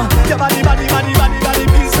 Your body, body, body, body, body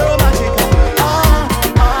feels so magical.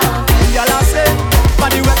 Y'all say,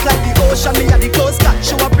 body wet like the ocean, me and the clothes cat.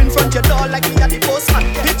 Show up in front your door like me and the postman.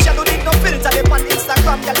 Picture don't need no filter, they on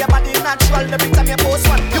Instagram. Girl, your body natural, every time you post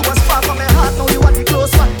one. You was far from my heart, now you are the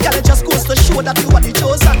close one. Girl, it just goes to show that you are the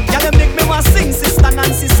chosen. Girl, you make me want sing Sister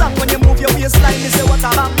Nancy song. When you move your waistline, me say what a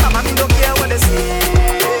bam bam. And me don't care what they say.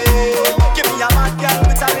 Give me a mad girl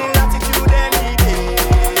with a little attitude any day.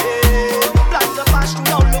 Plant the pass to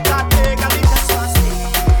now, look at me, girl, it just want to stay.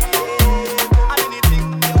 And anything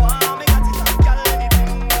you want, me got it. Girl, anything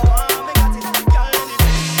you want, me got it. Girl,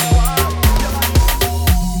 anything you want,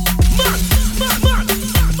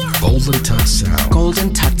 Golden Touch Sound. Golden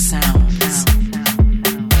Touch Sounds.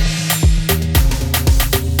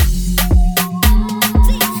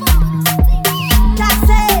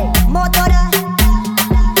 More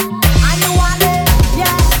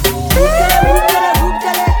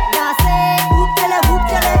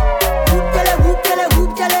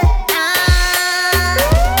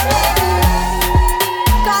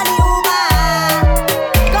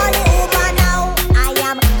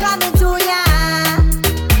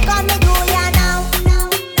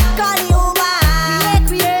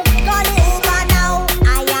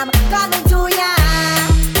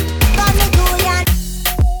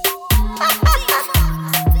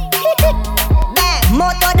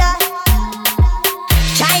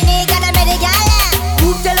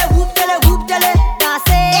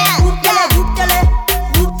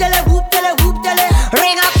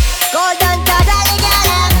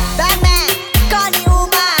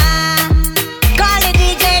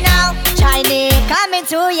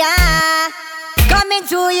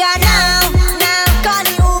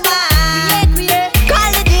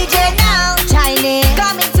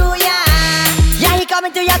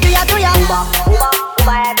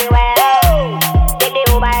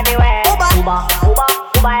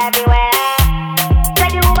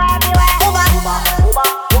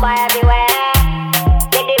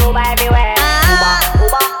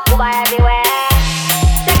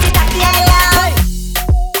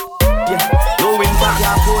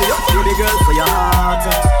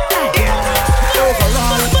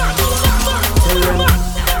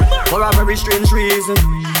for a very strange reason.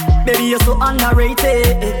 Baby, you're so underrated,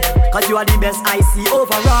 cause you are the best I see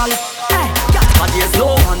overall. Hey, yeah. But there's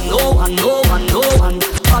no one, no one, no one, no one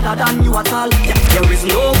other than you at all. Yeah, there is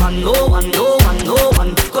no one, no one, no one, no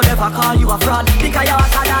one could ever call you a fraud, because you're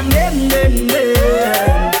hotter than them.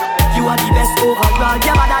 You are the best overall.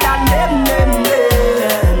 You're better than them.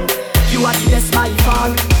 You are the best by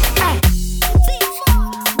far. Hey.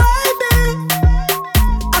 Baby,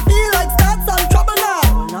 I feel like that's some trouble now.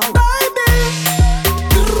 Baby,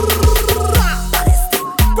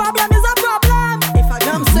 problem is a problem. If I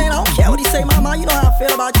am saying, I don't care what you say, mama. You know how I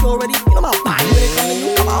feel about you already. You know my body when it comes to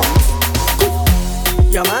you. Come on.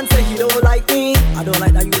 Your man say he don't like me. I don't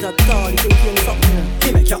like that you at all. He think you something.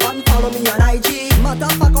 He make you unfollow me on IG. Matter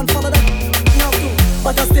of fact, unfollow that. No too.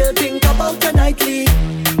 But I still think about you nightly.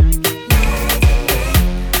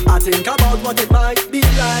 I think about what it might be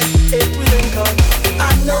like if we link up.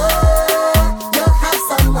 I know you have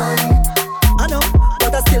someone. I know,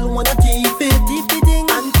 but I still wanna keep it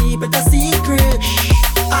and keep it a secret.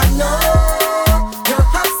 I know you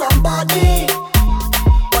have somebody,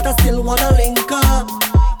 but I still wanna link up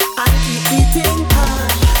and keep eating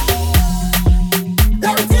cash.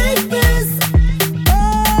 Let me take this. Oh,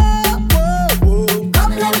 whoa, whoa.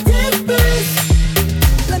 Come, let me take this.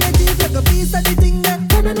 Let me take like a piece of the thing that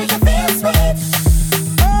make you feel sweet.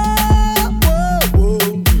 Oh, whoa, whoa.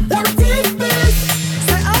 Let me take this.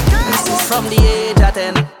 Say okay. From the age of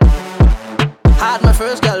 10, had my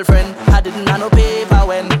first girlfriend. I didn't have no paper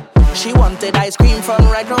when she wanted ice cream from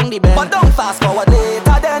right round the bend. But don't fast forward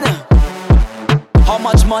later then. How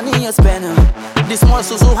much money you spend? This small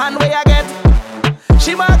Suzu hand way I get.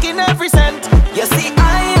 She marking every cent. You see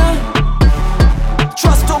I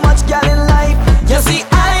trust too much girl in life. You see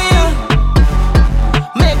I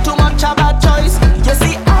make too much a bad choice. You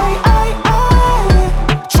see I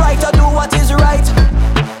try to do what is right.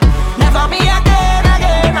 Never me again.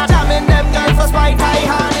 I'm jamming them girls for spite. I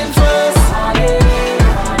hand in first.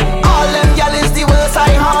 All them girl is the worst. I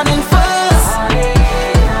hand in first.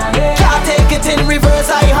 Can't take it in reverse.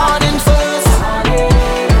 I hand in first.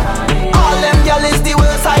 All them girl is the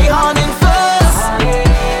worst. I hand in first.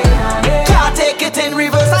 Can't take it in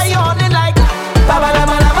reverse. I hand in like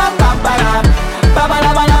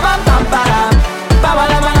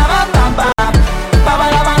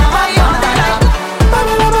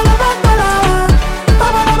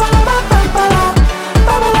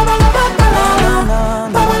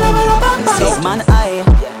man, I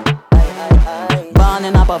born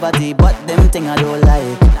in a poverty, but them thing I don't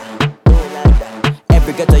like.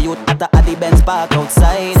 Every ghetto youth at the Benz park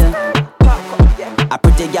outside. A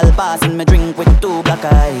pretty girl passing me drink with two black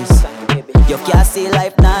eyes. You can't see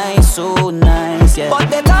life nice, so nice, yeah. But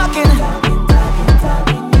they talking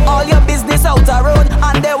all your business out the road,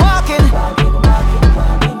 and they walking,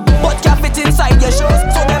 but can't fit inside your shoes,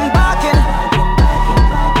 so them barking,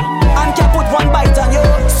 and can't put one bite on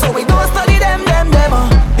you. So we don't study them,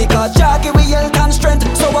 because Jackie we health and strength.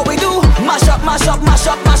 So what we do? Mash up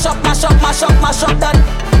that.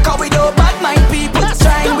 Cause we do bad mind people,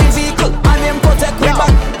 trying with vehicle and them protect we back.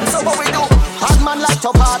 So what we do? Hard man like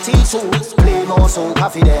to party too, play more soca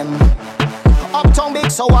for them. Uptown big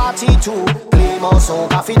so hearty too, play more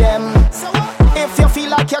soca for them. If you feel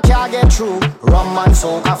like you can't get through, rum and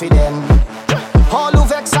soca for them. All who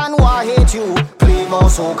vex and who hate you, play more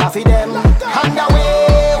soca for them. And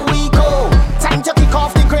away we go, time to kick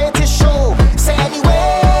off the greatest show. Say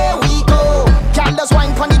anywhere we go, girl does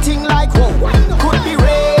wine pon the thing like whoa. Could be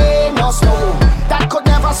rain or snow, that could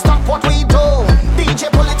never stop what we do. DJ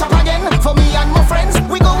pull it up again, for me and my friends,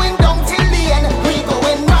 we going down till the end. We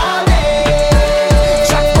going Marley,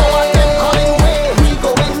 chat for them calling way. We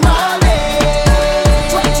going Marley,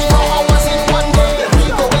 24 hours in one day. We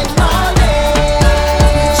going Marley,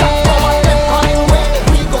 chat for them calling way.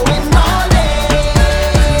 We going Marley,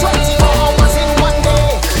 24 hours in one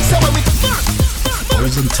day. So when we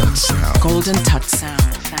Golden Touch Sound. Golden Touch Sound.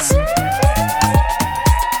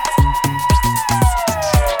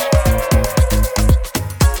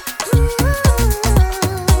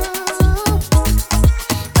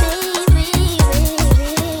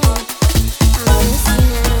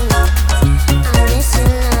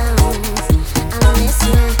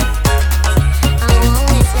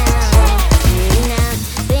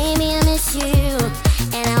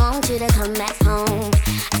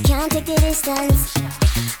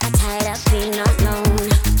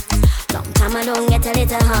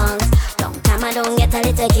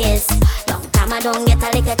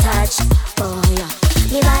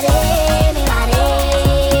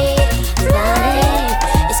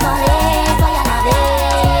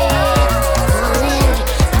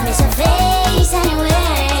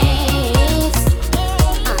 Anyway,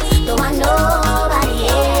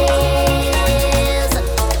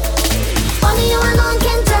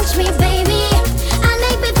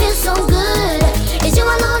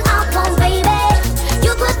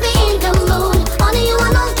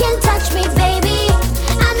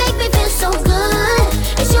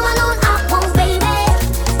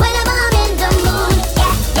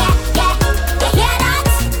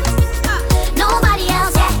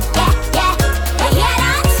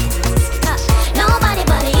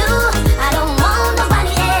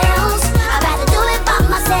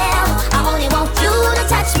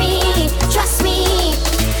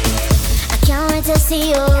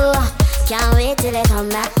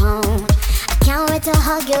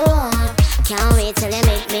 hug you. Can't wait till you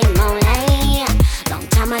make me moan. Long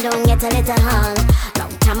time I don't get a little hug.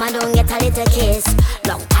 Long time I don't get a little kiss.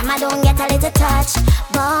 Long time I don't get a little touch.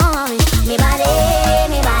 Boy, me body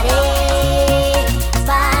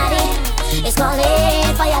is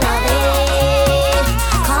calling for your loving.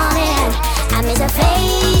 Calling, I miss your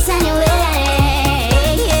face and your ways.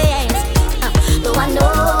 Don't want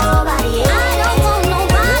nobody else. I don't want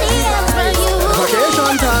nobody else but you.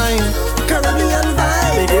 Vacation time, Caribbean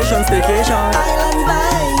vibe. Vacation, staycation, island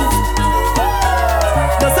vibe.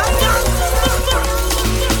 The Soca.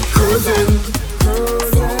 Cruising.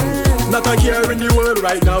 Not a care in the world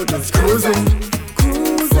right now, just cruising.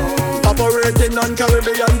 Operating on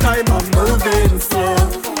Caribbean time, I'm moving slow.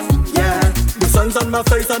 Yeah, the sun's on my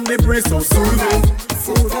face and the breeze so soothing.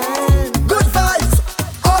 Good vibes,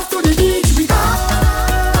 off to the beach we go.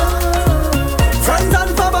 Friends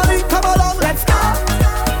and family, come along, let's go.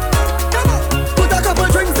 Come on, put a couple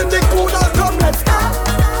drinks in the cooler, come, let's go.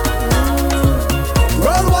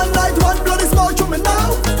 Roll one night, one bloody smoke to me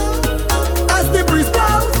now. As the breeze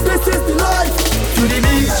blows, this is the life. To the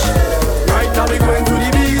beach, right now we going to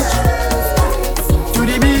the beach. To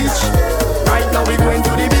the beach, right now we going to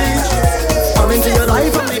the beach. Come into your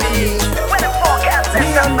life on the beach. When the forecast is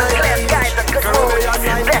clear skies and good roads,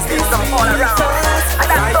 blessings all around. And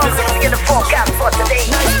that's all we get the forecast for today.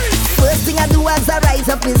 First thing I do as I rise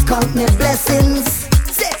up is count my blessings.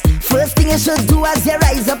 First thing you should do as you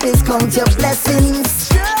rise up is count your blessings.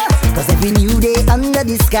 Cause every new day under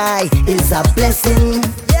the sky is a blessing.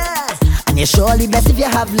 And you're surely blessed if you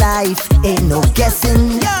have life, ain't no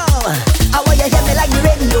guessing. Yo, I want you hear me like the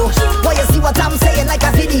radio. Want you see what I'm saying like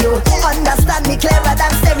a video. Understand me clearer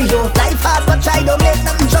than stereo. Life hard but try don't make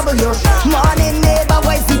nothing trouble you. Morning neighbor,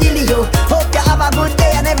 what's the dealio? Hope you have a good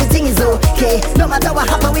day and everything is okay. No matter what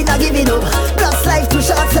happen, we not giving up. Plus life too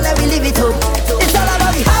short, so let me live it up. It's all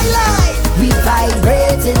about the high life. We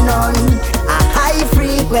vibrating on a high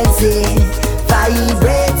frequency.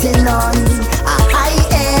 Vibrating on a high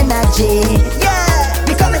energy. Yeah,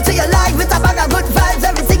 we coming to your life with a bag of good vibes.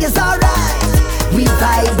 Everything is alright. We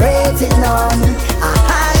vibrating on a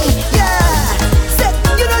high. Yeah, set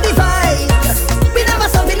you know the vibes. We never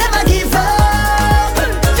stop, we never give up.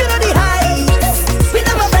 You know the heights. We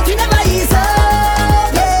never break, we never ease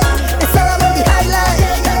up. Yeah, it's all about the highlight.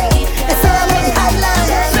 It's all about the highlight.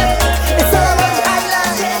 It's all about the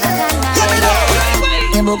highlight.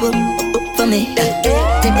 Yeah, bubble for me.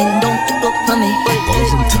 Don't look for me.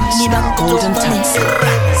 Golden touch.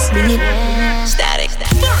 Bring it. Static.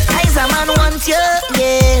 Eyes a man want you,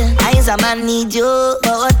 yeah. Eyes a man need you.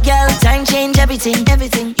 But what girl? Time change everything.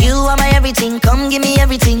 Everything. You are my everything. Come give me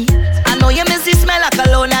everything. I know you miss the smell of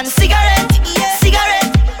cologne and cigarette. Yeah.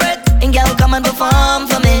 Cigarette. Breath. And girl, come and perform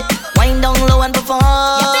for me. Wind down low and perform.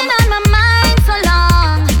 You've been on my mind so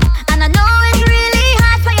long, and I know it's really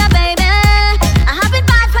hard for you, baby. I have it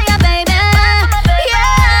bad for you, baby.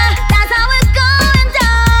 Yeah, that's how it's going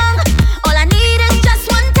down. All I need is just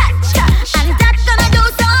one touch, and that's gonna do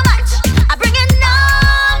so much. I bring it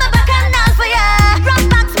on my bacchanal for you. Rock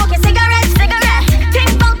back, smoking cigarette.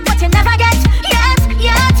 Think about what you never get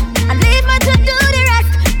yet, and leave me to do the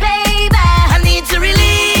rest, baby. I need to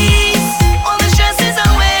release all the stresses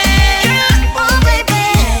away. Oh baby,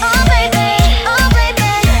 oh baby, oh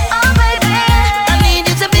baby, oh baby. I need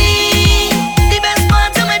you to be the best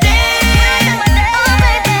part of my day.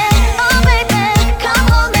 Oh baby, come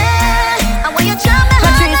on me. I want you to jump me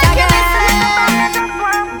hard like you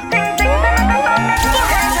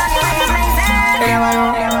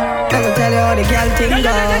Let me tell you how the girl thing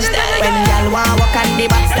goes. When girl want walk on the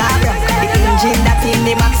back start up, the engine that in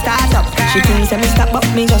the back start up. She thinks me stop up,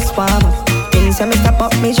 me just warm up. Thinks me stop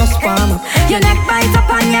up, me just warm up. Your neck bite up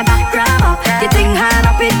and your back grab up. You think hard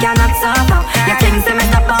up, it cannot stop up. You think say me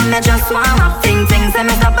stop up, me just warm up. Think say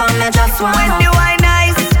me stop up, me just warm When up. the wine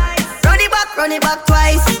nice, run it back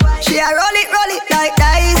twice. She a roll it like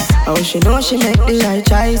dice. Oh, she know she make the right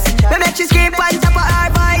choice. Me make she scream on top of her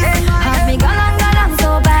voice. Have me galang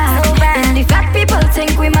so bad. And the fat people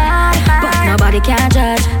think we mad, but nobody can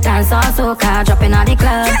judge. Dance all soca, dropping on the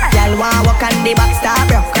club. Girl want walk on the back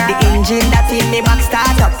start up. The engine that in the back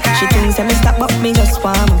start up. She thinks me stop up, me just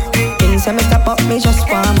warm up. Thinks me stop up, me just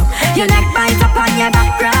warm up. Your neck bite up and your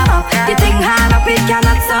back grab up. You think hard up, it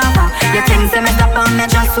cannot stop up. You think say me stop up, me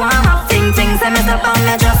just warm up. Think say me stop up,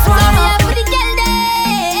 me just warm up.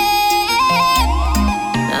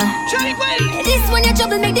 This one you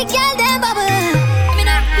trouble make the girl them bubble.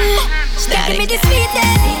 Give me the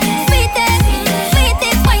sweetest,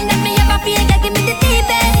 wine that me ever feel. Girl, give me the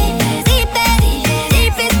deepest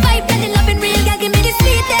vibe. Girl, the loving real. Girl, give me the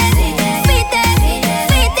sweetest,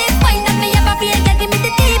 wine that me ever feel. Girl, give me the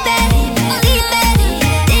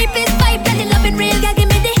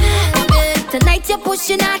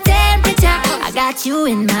got you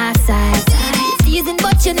in my sight. It's season,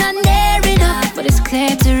 but you're not near enough. But it's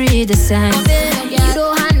clear to read the signs. You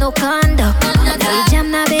don't have no conduct. You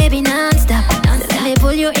jam now, baby, non-stop. So let me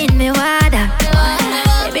pull you in me water.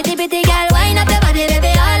 Baby, bitty girl, wind up your body,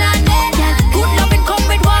 baby, all on me. Good loving come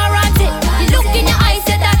with warranty. You look in your eyes,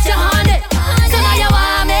 say that you're haunted. So now you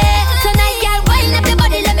want me. Tonight, girl, wind up your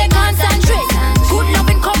body, let me concentrate. Good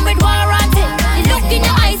loving come with warranty. You look in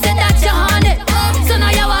your eyes, say that you're haunted. So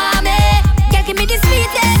now you want me. Girl, give me the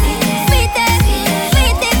sweetest, sweetest,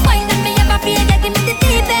 sweetest wine that me ever feel. Girl, give me the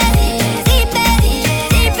deepest, deepest,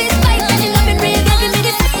 deepest wine. And you loving real, girl, give me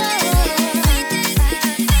the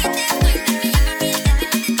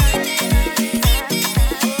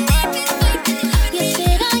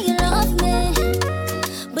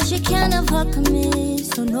can't have fuck me,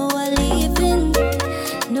 so no I leaving.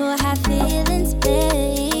 No I have feelings,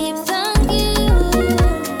 babe. Thank you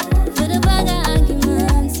for the bag of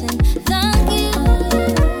arguments and thank you,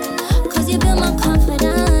 cause you build my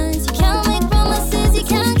confidence. You can't make promises you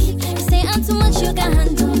can't keep. You say I'm too much, you can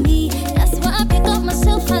handle me. That's why I pick up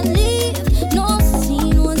myself and leave. No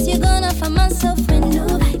scene once you're gonna find myself with new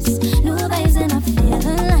vibes and I feel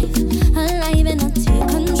alive and I take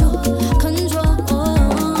control.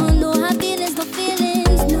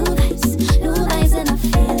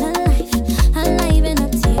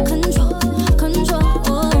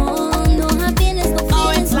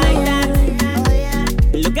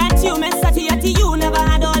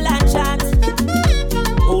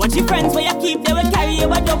 Friends where you keep, they will carry you,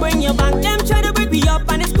 but don't bring you back. Them try to break me up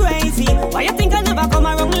and it's crazy. Why you think I never come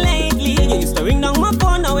around lately? You used to ring down my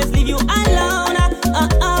phone, always leave you alone.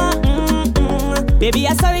 Baby,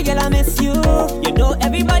 I'm sorry, girl, I miss you. You know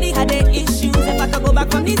everybody had their issues. If I could go back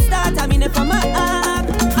from the start, I mean it from my heart.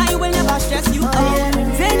 I will never stress you out.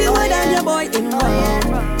 Say the word and your boy in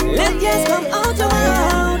one. Let yes come out your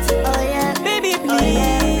mouth. Baby,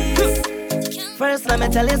 please. First, let me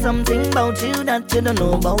tell you something about you that you don't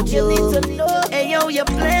know about you. Need to know. Hey yo, you're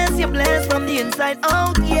blessed from the inside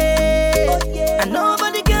out, yeah. Oh, yeah. And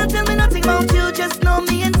nobody can tell me nothing about you. Just know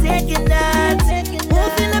me and taking that. Who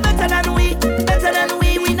feel better than we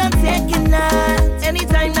not taking that.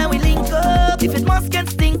 Anytime that we link up, if it must get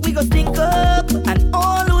stink, we go stink up. And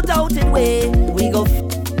all who doubted way, we go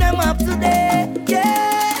them up today,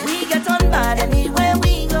 yeah. We get on bad anywhere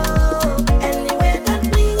we go. Anywhere that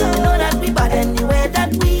we go, anywhere that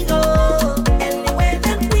we go,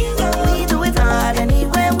 we do it hard.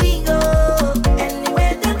 Anywhere we go,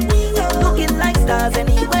 anywhere that we go, looking like stars.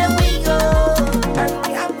 Anywhere we go, and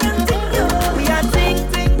we are ting, we are ting,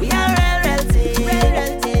 we are real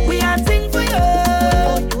ting, we are ting for you.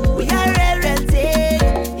 We are real ting,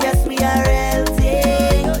 yes we are real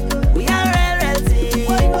ting, we are real ting.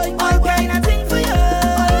 All kind of ting for you.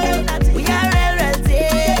 We are real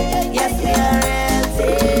ting, yes we are real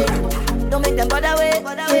ting. Don't make them bother way,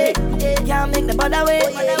 can't make them bother way,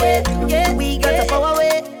 yeah. We got the power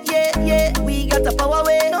way, yeah. We got the power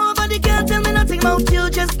way. Nobody can tell me nothing about you,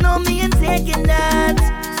 just know me and taking that.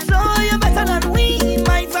 So you're better than we,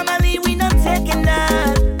 my family, we not taking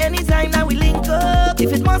that. Anytime that we link up,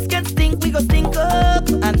 if it must get stink, we go stink up.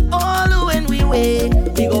 And all who when we wait,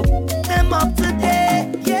 we go them up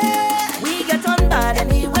today, yeah. We get on bad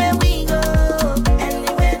anywhere we go,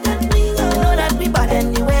 anywhere that we go. Know that we bad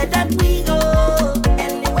anywhere that we go.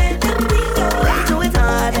 Anywhere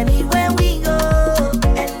we go,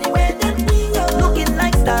 anywhere that we go, looking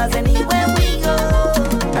like stars. Anywhere we go,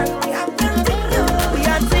 and we have to we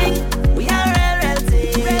are ting, we are real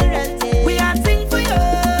ting, we are ting for you.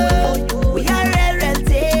 We are real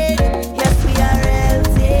ting, yes we are real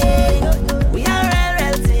ting, we are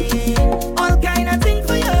real ting, all kind of ting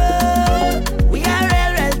for you. We are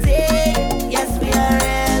real ting, yes we are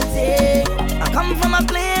real ting. I come from a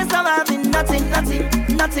place of having nothing.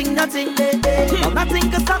 Nothing, nothing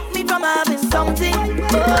can stop me from having something.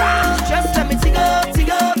 Just let me sing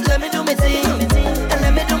up, let me do my thing, and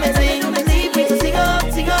let me do my thing. Leave me to sing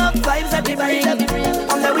up, vibes everybody, and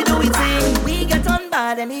let we do it thing. We get on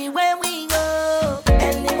bad anywhere we go,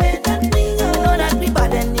 anywhere that we go. Know that we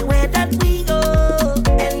bad anywhere that we go,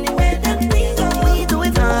 anywhere that we go. We do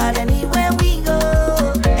it hard anywhere we go,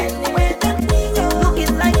 anywhere that we go. Looking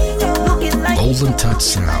like Golden Touch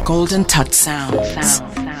Sound. Golden Touch Sound.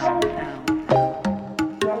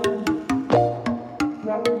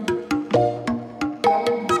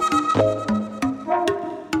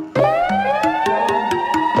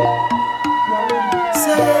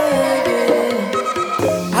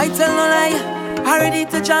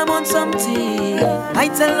 To jam on something, I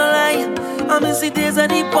tell no lie. I miss the days of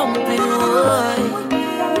the pumping,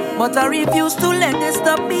 but I refuse to let this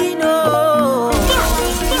stop me. No,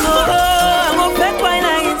 I'm offended.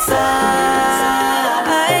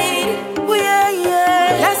 Oh, yeah,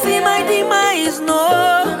 yeah. You see my demise, no.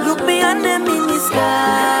 Look me and them in the sky.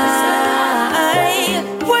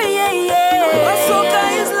 Oh, yeah, yeah. But soca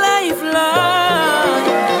is lifelong.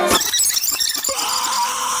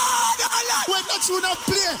 When that tune not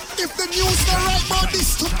play, if the news not right about this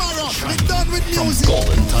tomorrow, we're done with music.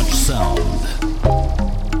 Golden Touch Sound.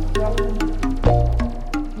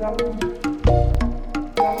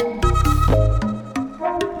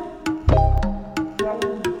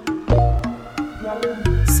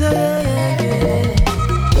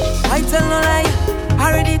 I tell no lie, I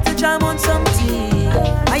ready to jam on something.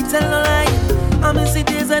 I tell no lie, I'm in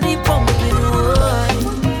cities and it pumping away.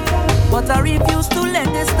 But I refuse to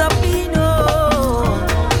let this stop me, no.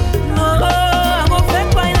 No, I'm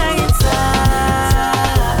offended by my inside.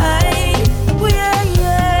 Oh, yeah,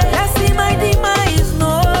 yeah. You see my demise,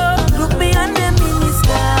 no. Look me and them in the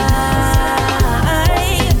sky.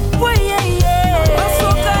 Oh, yeah, yeah. My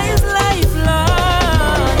soca is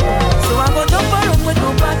lifelong. So I go jump around with no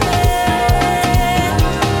pattern.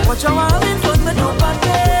 Watch how I'm having fun with no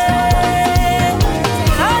pattern.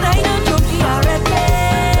 And I don't joke already.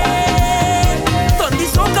 Turn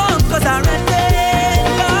this soca on 'cause I read it.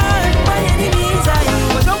 My enemies are you.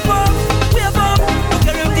 Go jump up, wave up. Look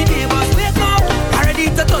around the neighbors, wake up. I'm ready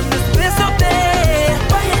to turn this place up there.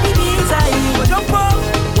 My enemies are you. Go jump up,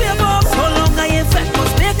 wave up. So long I ain't fat,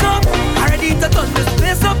 must make up. I'm ready to turn this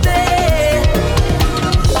place up there.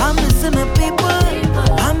 I'm missing the people,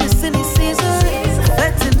 I'm missing the season.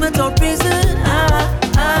 Vetting without reason.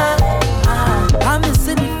 I'm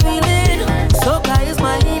missing the feeling. Soca is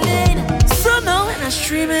my healing. So now when I'm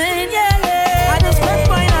streaming, yeah, yeah. I just went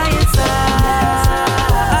my night inside.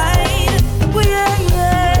 Oh, yeah,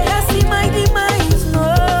 yeah. You see my demise, no.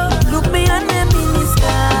 Look me and them in the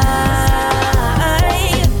sky.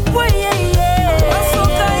 Oh, yeah, yeah. My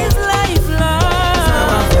soca is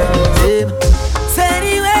lifelong. Say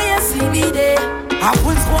anywhere you see me there, I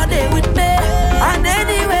put squad there with me. And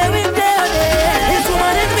anywhere we there, it's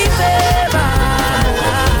woman in me favor.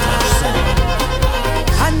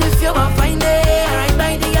 And if you want find it, right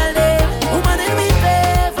by the girl there, woman in me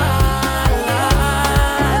favor.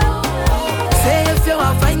 Say if you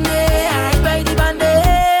want find it, right by the band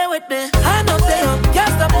there with me. Hand up there,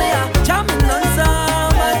 can't stop there, jamming on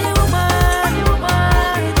somebody, woman.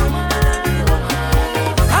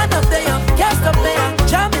 Hand up there, can't stop there,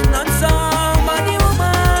 jamming on somebody,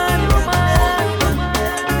 woman.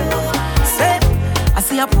 Say, I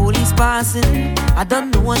see a police passing, I don't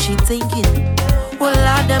know what she thinking. Well,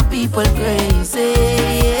 all them people crazy.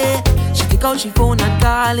 She take out she phone and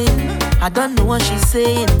calling, I don't know what she's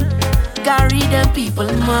saying. Carry them people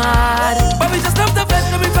mad. But we just love the vet,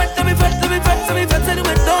 let me vet, let me vet, let me vet, let me vet, and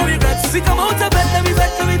with no regrets. We come out of bed, let me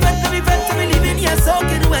vet, let me vet, let me vet, and we leaving here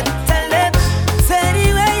soaking wet. Tell them, say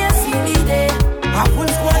anywhere you see me there, I full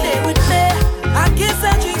squad there with me. I kiss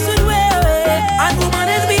and drinks with way, and woman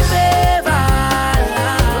is me favor.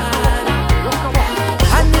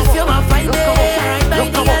 And if you want find it, right by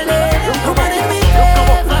the alley, woman is me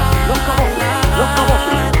favor.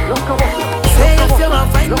 Say if you want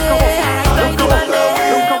find it, right by the alley.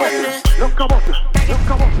 Look about it, look about it, look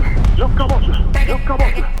about it, look about it, look about it, look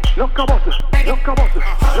about it, look about it, look about it, look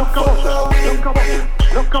about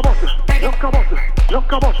it, look about it,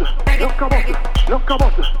 look about it, look about it, look about it,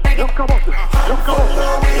 look about it, look about it,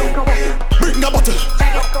 look about it. Bring a bottle,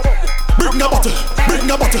 bring a bottle, bring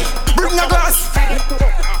a bottle, bring a glass,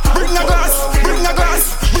 bring a glass, bring a glass,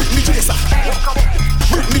 bring me chaser,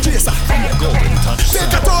 bring me chaser.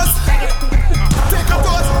 Take a toast, take a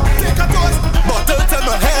toast, take a toast. Bottle to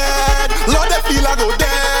my head, Lord, I feel I go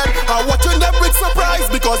dead. I'm watching them with surprise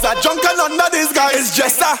because I drunk and none of these guys. It's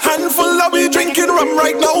just a handful of we drinking rum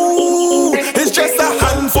right now. It's just a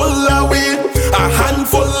handful of we, a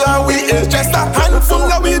handful of we. It's just a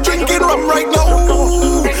handful of we drinking rum right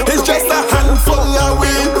now. It's just a handful of we,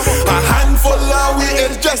 a handful of we.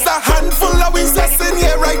 It's just a handful of we sitting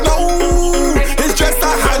here right now. It's just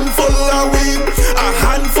a handful of we, a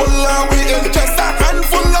handful of we. It's just a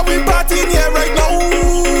handful of we partying here right now.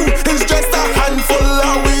 It's just a handful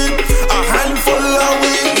of we, a handful of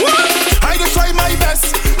we. I just try my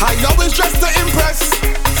best, I always dress to impress.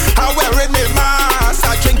 I wearing my mask,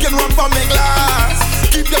 I drinking rum from my glass.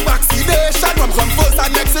 Keep your vaccination, rum come first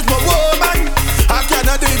and next is my woman.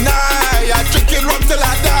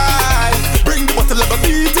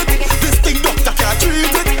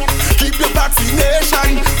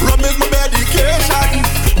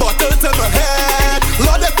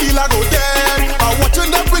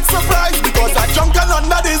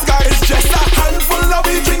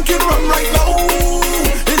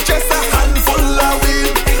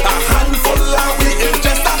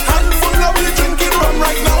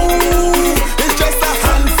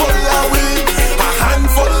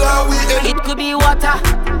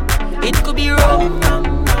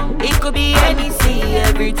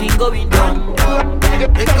 everything going down.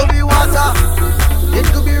 It could be water, it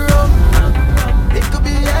could be rum, it could be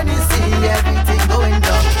anything, everything going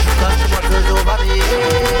down. Cause the water's over me.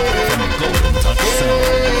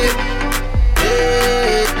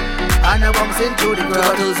 Hey, and I bumps into the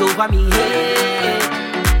ground. The water's over me head.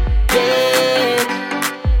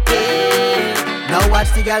 Now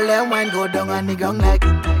watch the girl them when go down on the ground like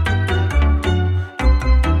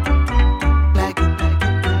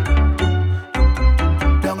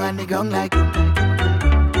down on the ground like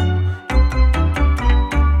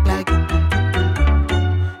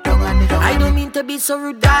down on the ground. I don't mean to be so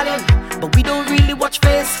rude, darling, but we don't really watch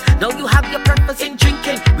face. Now you have your purpose in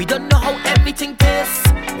drinking. We don't know how everything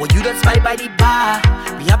tastes. Well, you don't spy by the bar,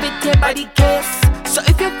 we have it here by the case. So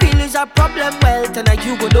if you feel it's a problem, well, tonight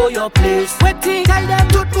you go know your place. Waiting, tell them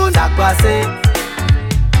tout moun dak pase.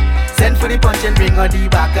 Send for the punch and bring on the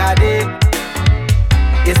back of day.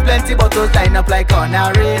 It's plenty bottles lined up like on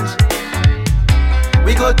a range.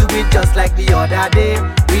 We go do it just like the other day.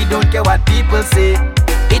 We don't care what people say.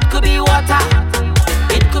 It could be water,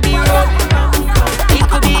 it could be rum, it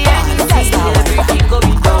could be anything, everything go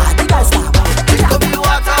be done. It could be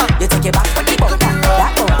water. You take it back for the bumper,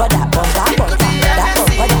 that bumper, that bumper, bumper, that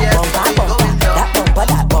bumper, that bumper, bumper, that bumper,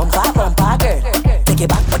 that bumper, bumper, girl. Take it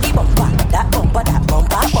back for the bumper, that bumper, that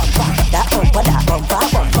bumper, bumper, that bumper, that bumper,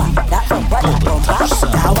 bumper, that bumper, that bumper.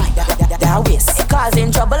 That white, that waist,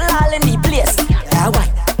 causing trouble all in the place. That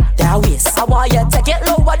white, that waist, I want you take it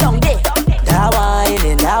lower down there. That wine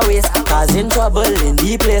in that waist, causing trouble in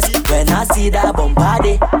the place. When I see that bumper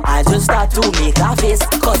day, I just start to make a face.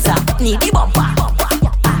 Cause I need the bumper,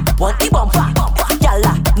 want the bumper, y'all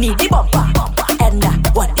need the bumper, and I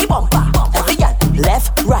want the bumper. Every girl,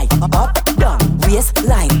 left, right, up, down,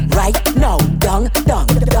 waistline, right now, down, down,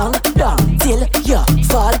 down, down, till you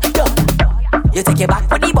fall down. You take it back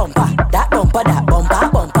for the bumper, that bumper, that bumper,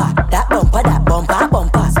 bumper, that bumper, that bumper,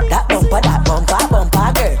 bumper, that bumper, that bumper,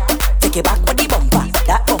 bumper, girl. Take it back for the bumper,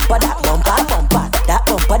 that bumper, that bumper, bumper, that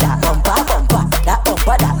bumper, that bumper, bumper, that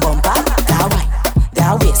bumper, that bumper. That white,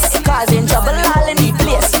 that waist, causing trouble all in the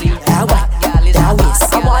place. That white, that waist,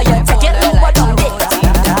 I want you take it lower down there.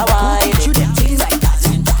 That white, you them things like that.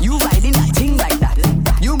 You riding that thing like that.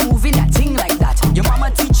 You moving that thing like that. Your mama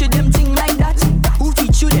teach you them thing like that. Who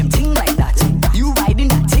teach you them thing like that? You riding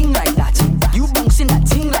that thing like that. You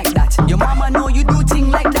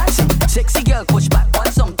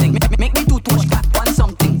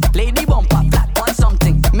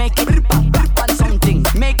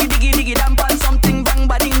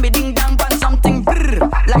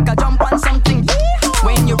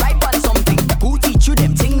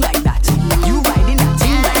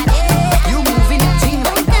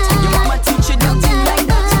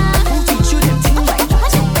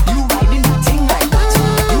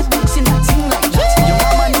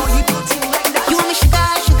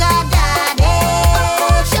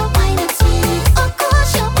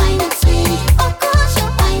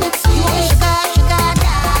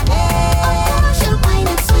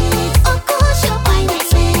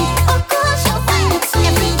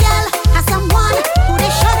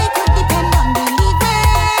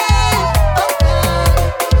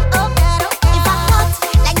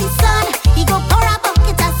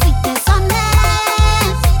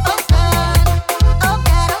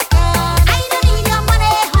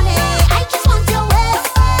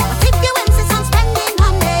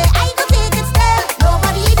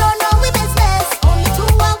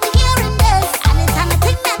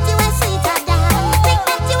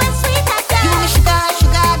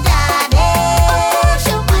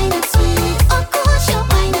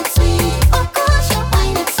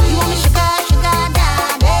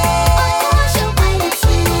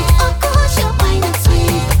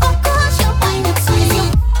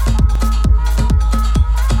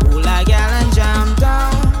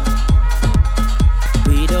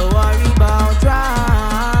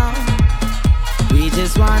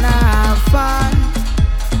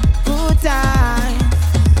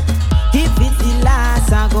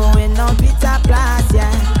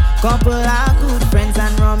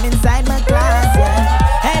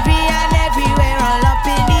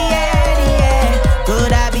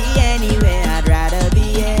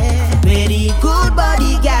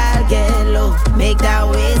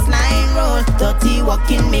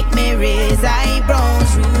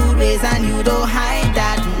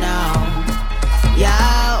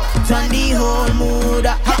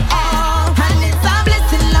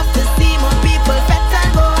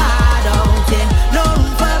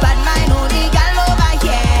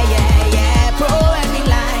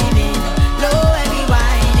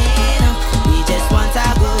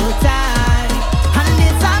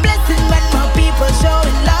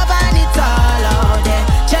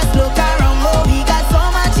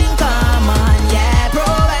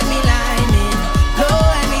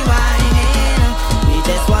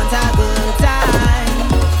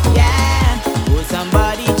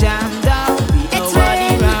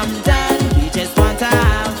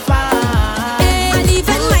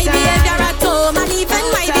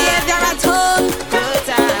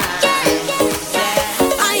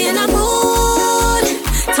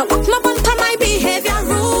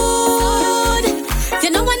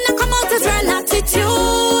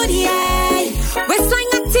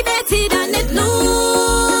get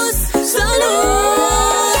loose, so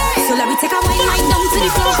loose. So let me take a wine right down to the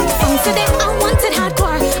floor. From today I wanted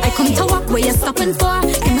hardcore. I come to walk where you're stopping for.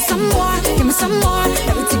 Give me some more, give me some more.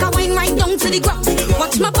 Let me take a wine right down to the ground.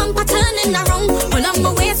 Watch my bumper turning around. Pull on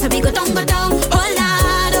my waist so we go down, go down. Oh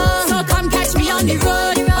Lord, oh. So come catch me on the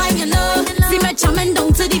road. Why you know? See me jamming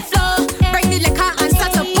down to the floor. Bring the liquor and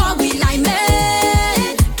start to pour we like me.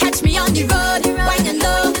 Catch me on the road. Why you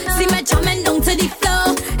know? See me jamming down to the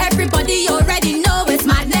floor. Everybody already know it's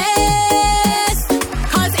madness.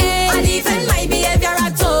 Cause I leaving my behavior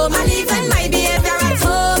at home. I leaving my behavior at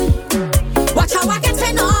home. Watch how I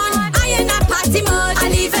getting on. I ain't a party mode. I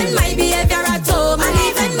leaving my behavior at home. I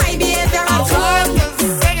leaving my behavior at home.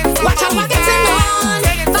 Watch how I getting on.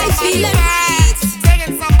 Vibes feeling right.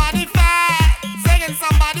 Singing somebody fat. Singing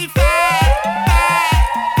somebody fat.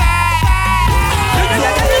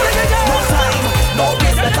 No time, no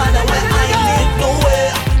place better than where I live.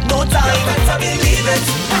 Nowhere, no time. You better believe it.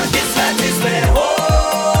 This fat is where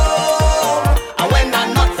home. And when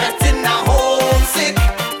I'm not fetting, I'm homesick.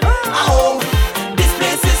 I'm home. This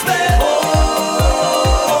place is where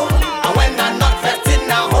home. And when I'm not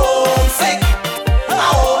fetting, I'm homesick. I'm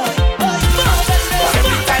home. But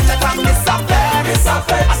every time that I miss a fair,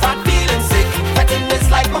 I start feeling sick. Fetting is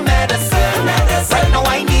like my medicine. Right now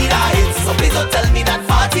I need a hit, so please don't tell me that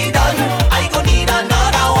party done. I gon' need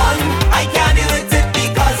another one. I can't deal with it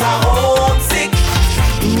because I'm homesick.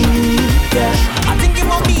 Yeah, I think you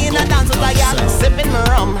want me in a dance with a gal, sipping my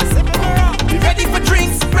rum. We ready for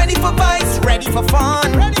drinks, ready for vibes, ready for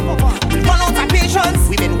fun. We run out of patience,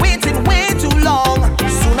 we've been waiting way too long.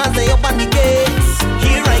 Soon as they open the gates,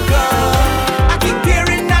 here I come. I keep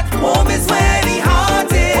hearing that home is where the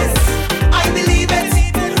heart is. I believe it,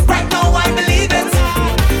 right now I believe it.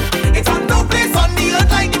 It's on no place on the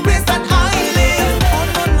earth like the place that I live.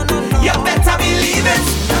 You better believe it.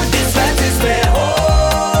 This flat is where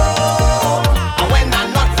home. And when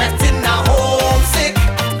I'm not fetting, I'm homesick.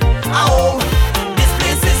 I'm home. This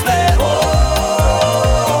place is where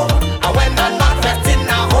home. And when I'm not fetting,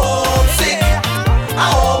 I'm homesick.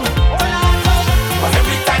 I'm home. But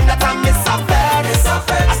every time that I miss a fair, I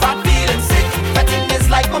start feeling sick. Fetting is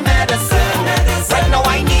like my medicine. Right now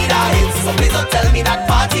I need a hit, so please don't tell me that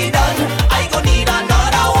party done. I gon' need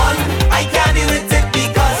another one. I can't deal with it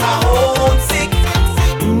because I'm homesick.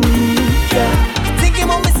 Yeah. Thinking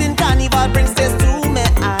about missing carnival brings tears to my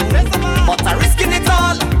eyes, but I'm risking it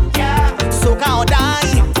all. Soca or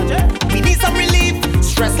die. We need some relief.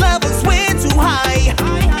 Stress levels way too high.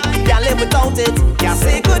 Can't live without it. Can't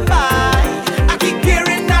say goodbye. I keep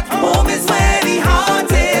hearing that home is where the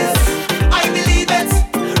heart is. I believe it.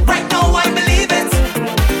 Right now I believe it.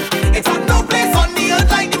 It's on no place on the earth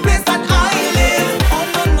like the place that I live.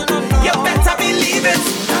 You better believe it.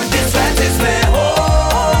 This flat is where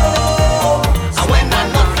home. And when I'm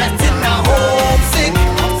not fetting, I'm homesick.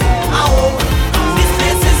 I'm home. This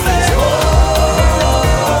place is where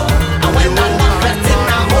home. And when I'm not fetting,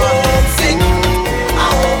 I'm homesick.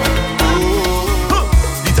 I'm home.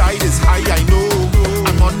 The tide is high, I know.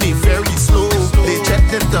 And money very slow. They check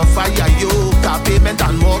the fire, yo. Car payment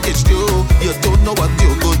and mortgage due. You don't know what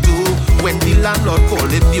you go do when the landlord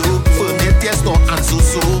calling you. Furniture no answer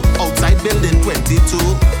so. Outside building 22.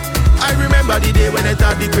 I remember the day when it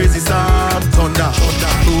had the crazy storm. Thunder,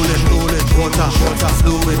 rolling, water,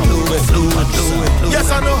 flowing. Yes,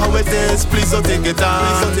 I know how it is. Please don't take it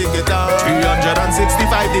down.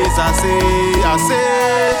 365 days, I say.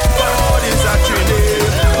 God is actually there.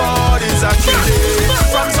 God is actually there.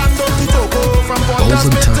 From Santo to Togo, from Port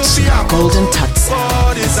Aspen to Biako. Golden Touch.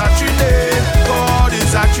 God is actually there. God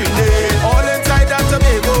is actually there. All inside that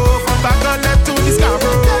Tobago, from Bacalet to the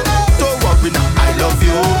Scarborough. Don't worry now, I love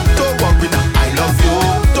you. Don't worry now, I love you.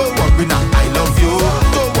 Don't worry now, I love you.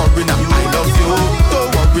 Don't worry now, I love you.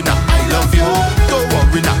 Don't worry now, I love you. Don't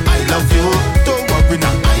worry now, I love you. Don't worry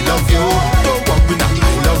now, I love you. Don't worry now,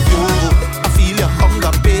 I love you. I feel your hunger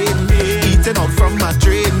pain eating out from my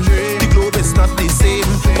drain. The globe is not the same,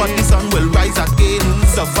 but the sun will rise again.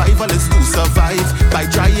 Survival is to survive by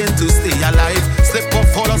trying to stay alive. Slip or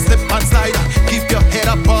fall or slip and slide. Keep your head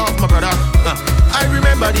up off, my brother. I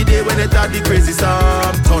remember the day when it had the crazy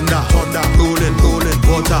storm. Thunder, rolling,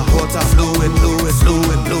 water, flowing.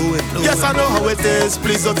 Yes, I know how it is.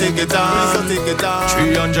 Please don't take it down.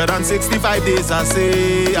 365 days, I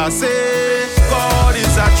say. God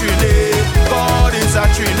is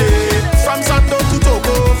actually from Santo to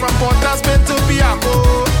Togo, from Port Aspen to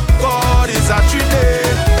Biako. God is actually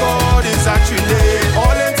all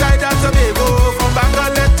inside that Tobago, from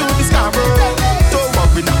Bacalet to the Scarborough. Don't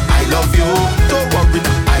worry now, I love you. Don't worry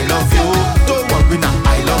now, I love you. Don't worry now,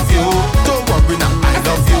 I love you. Don't worry now, I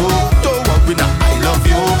love you. Don't worry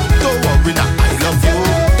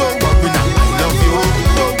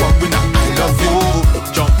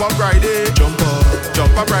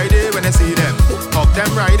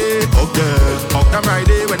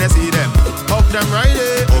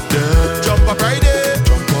Fuck them. Jump up Friday.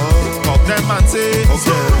 Jump up. Fuck them and say. Fuck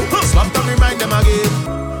them. Slap them, remind them again.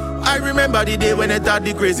 I remember the day when it had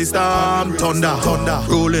the crazy storm. Thunder,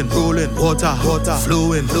 rolling, water,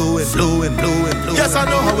 flowing. Yes, I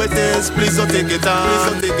know how it is. Please don't take it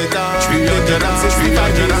on.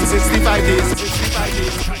 365 days.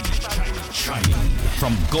 Shining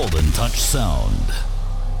from Golden Touch Sound.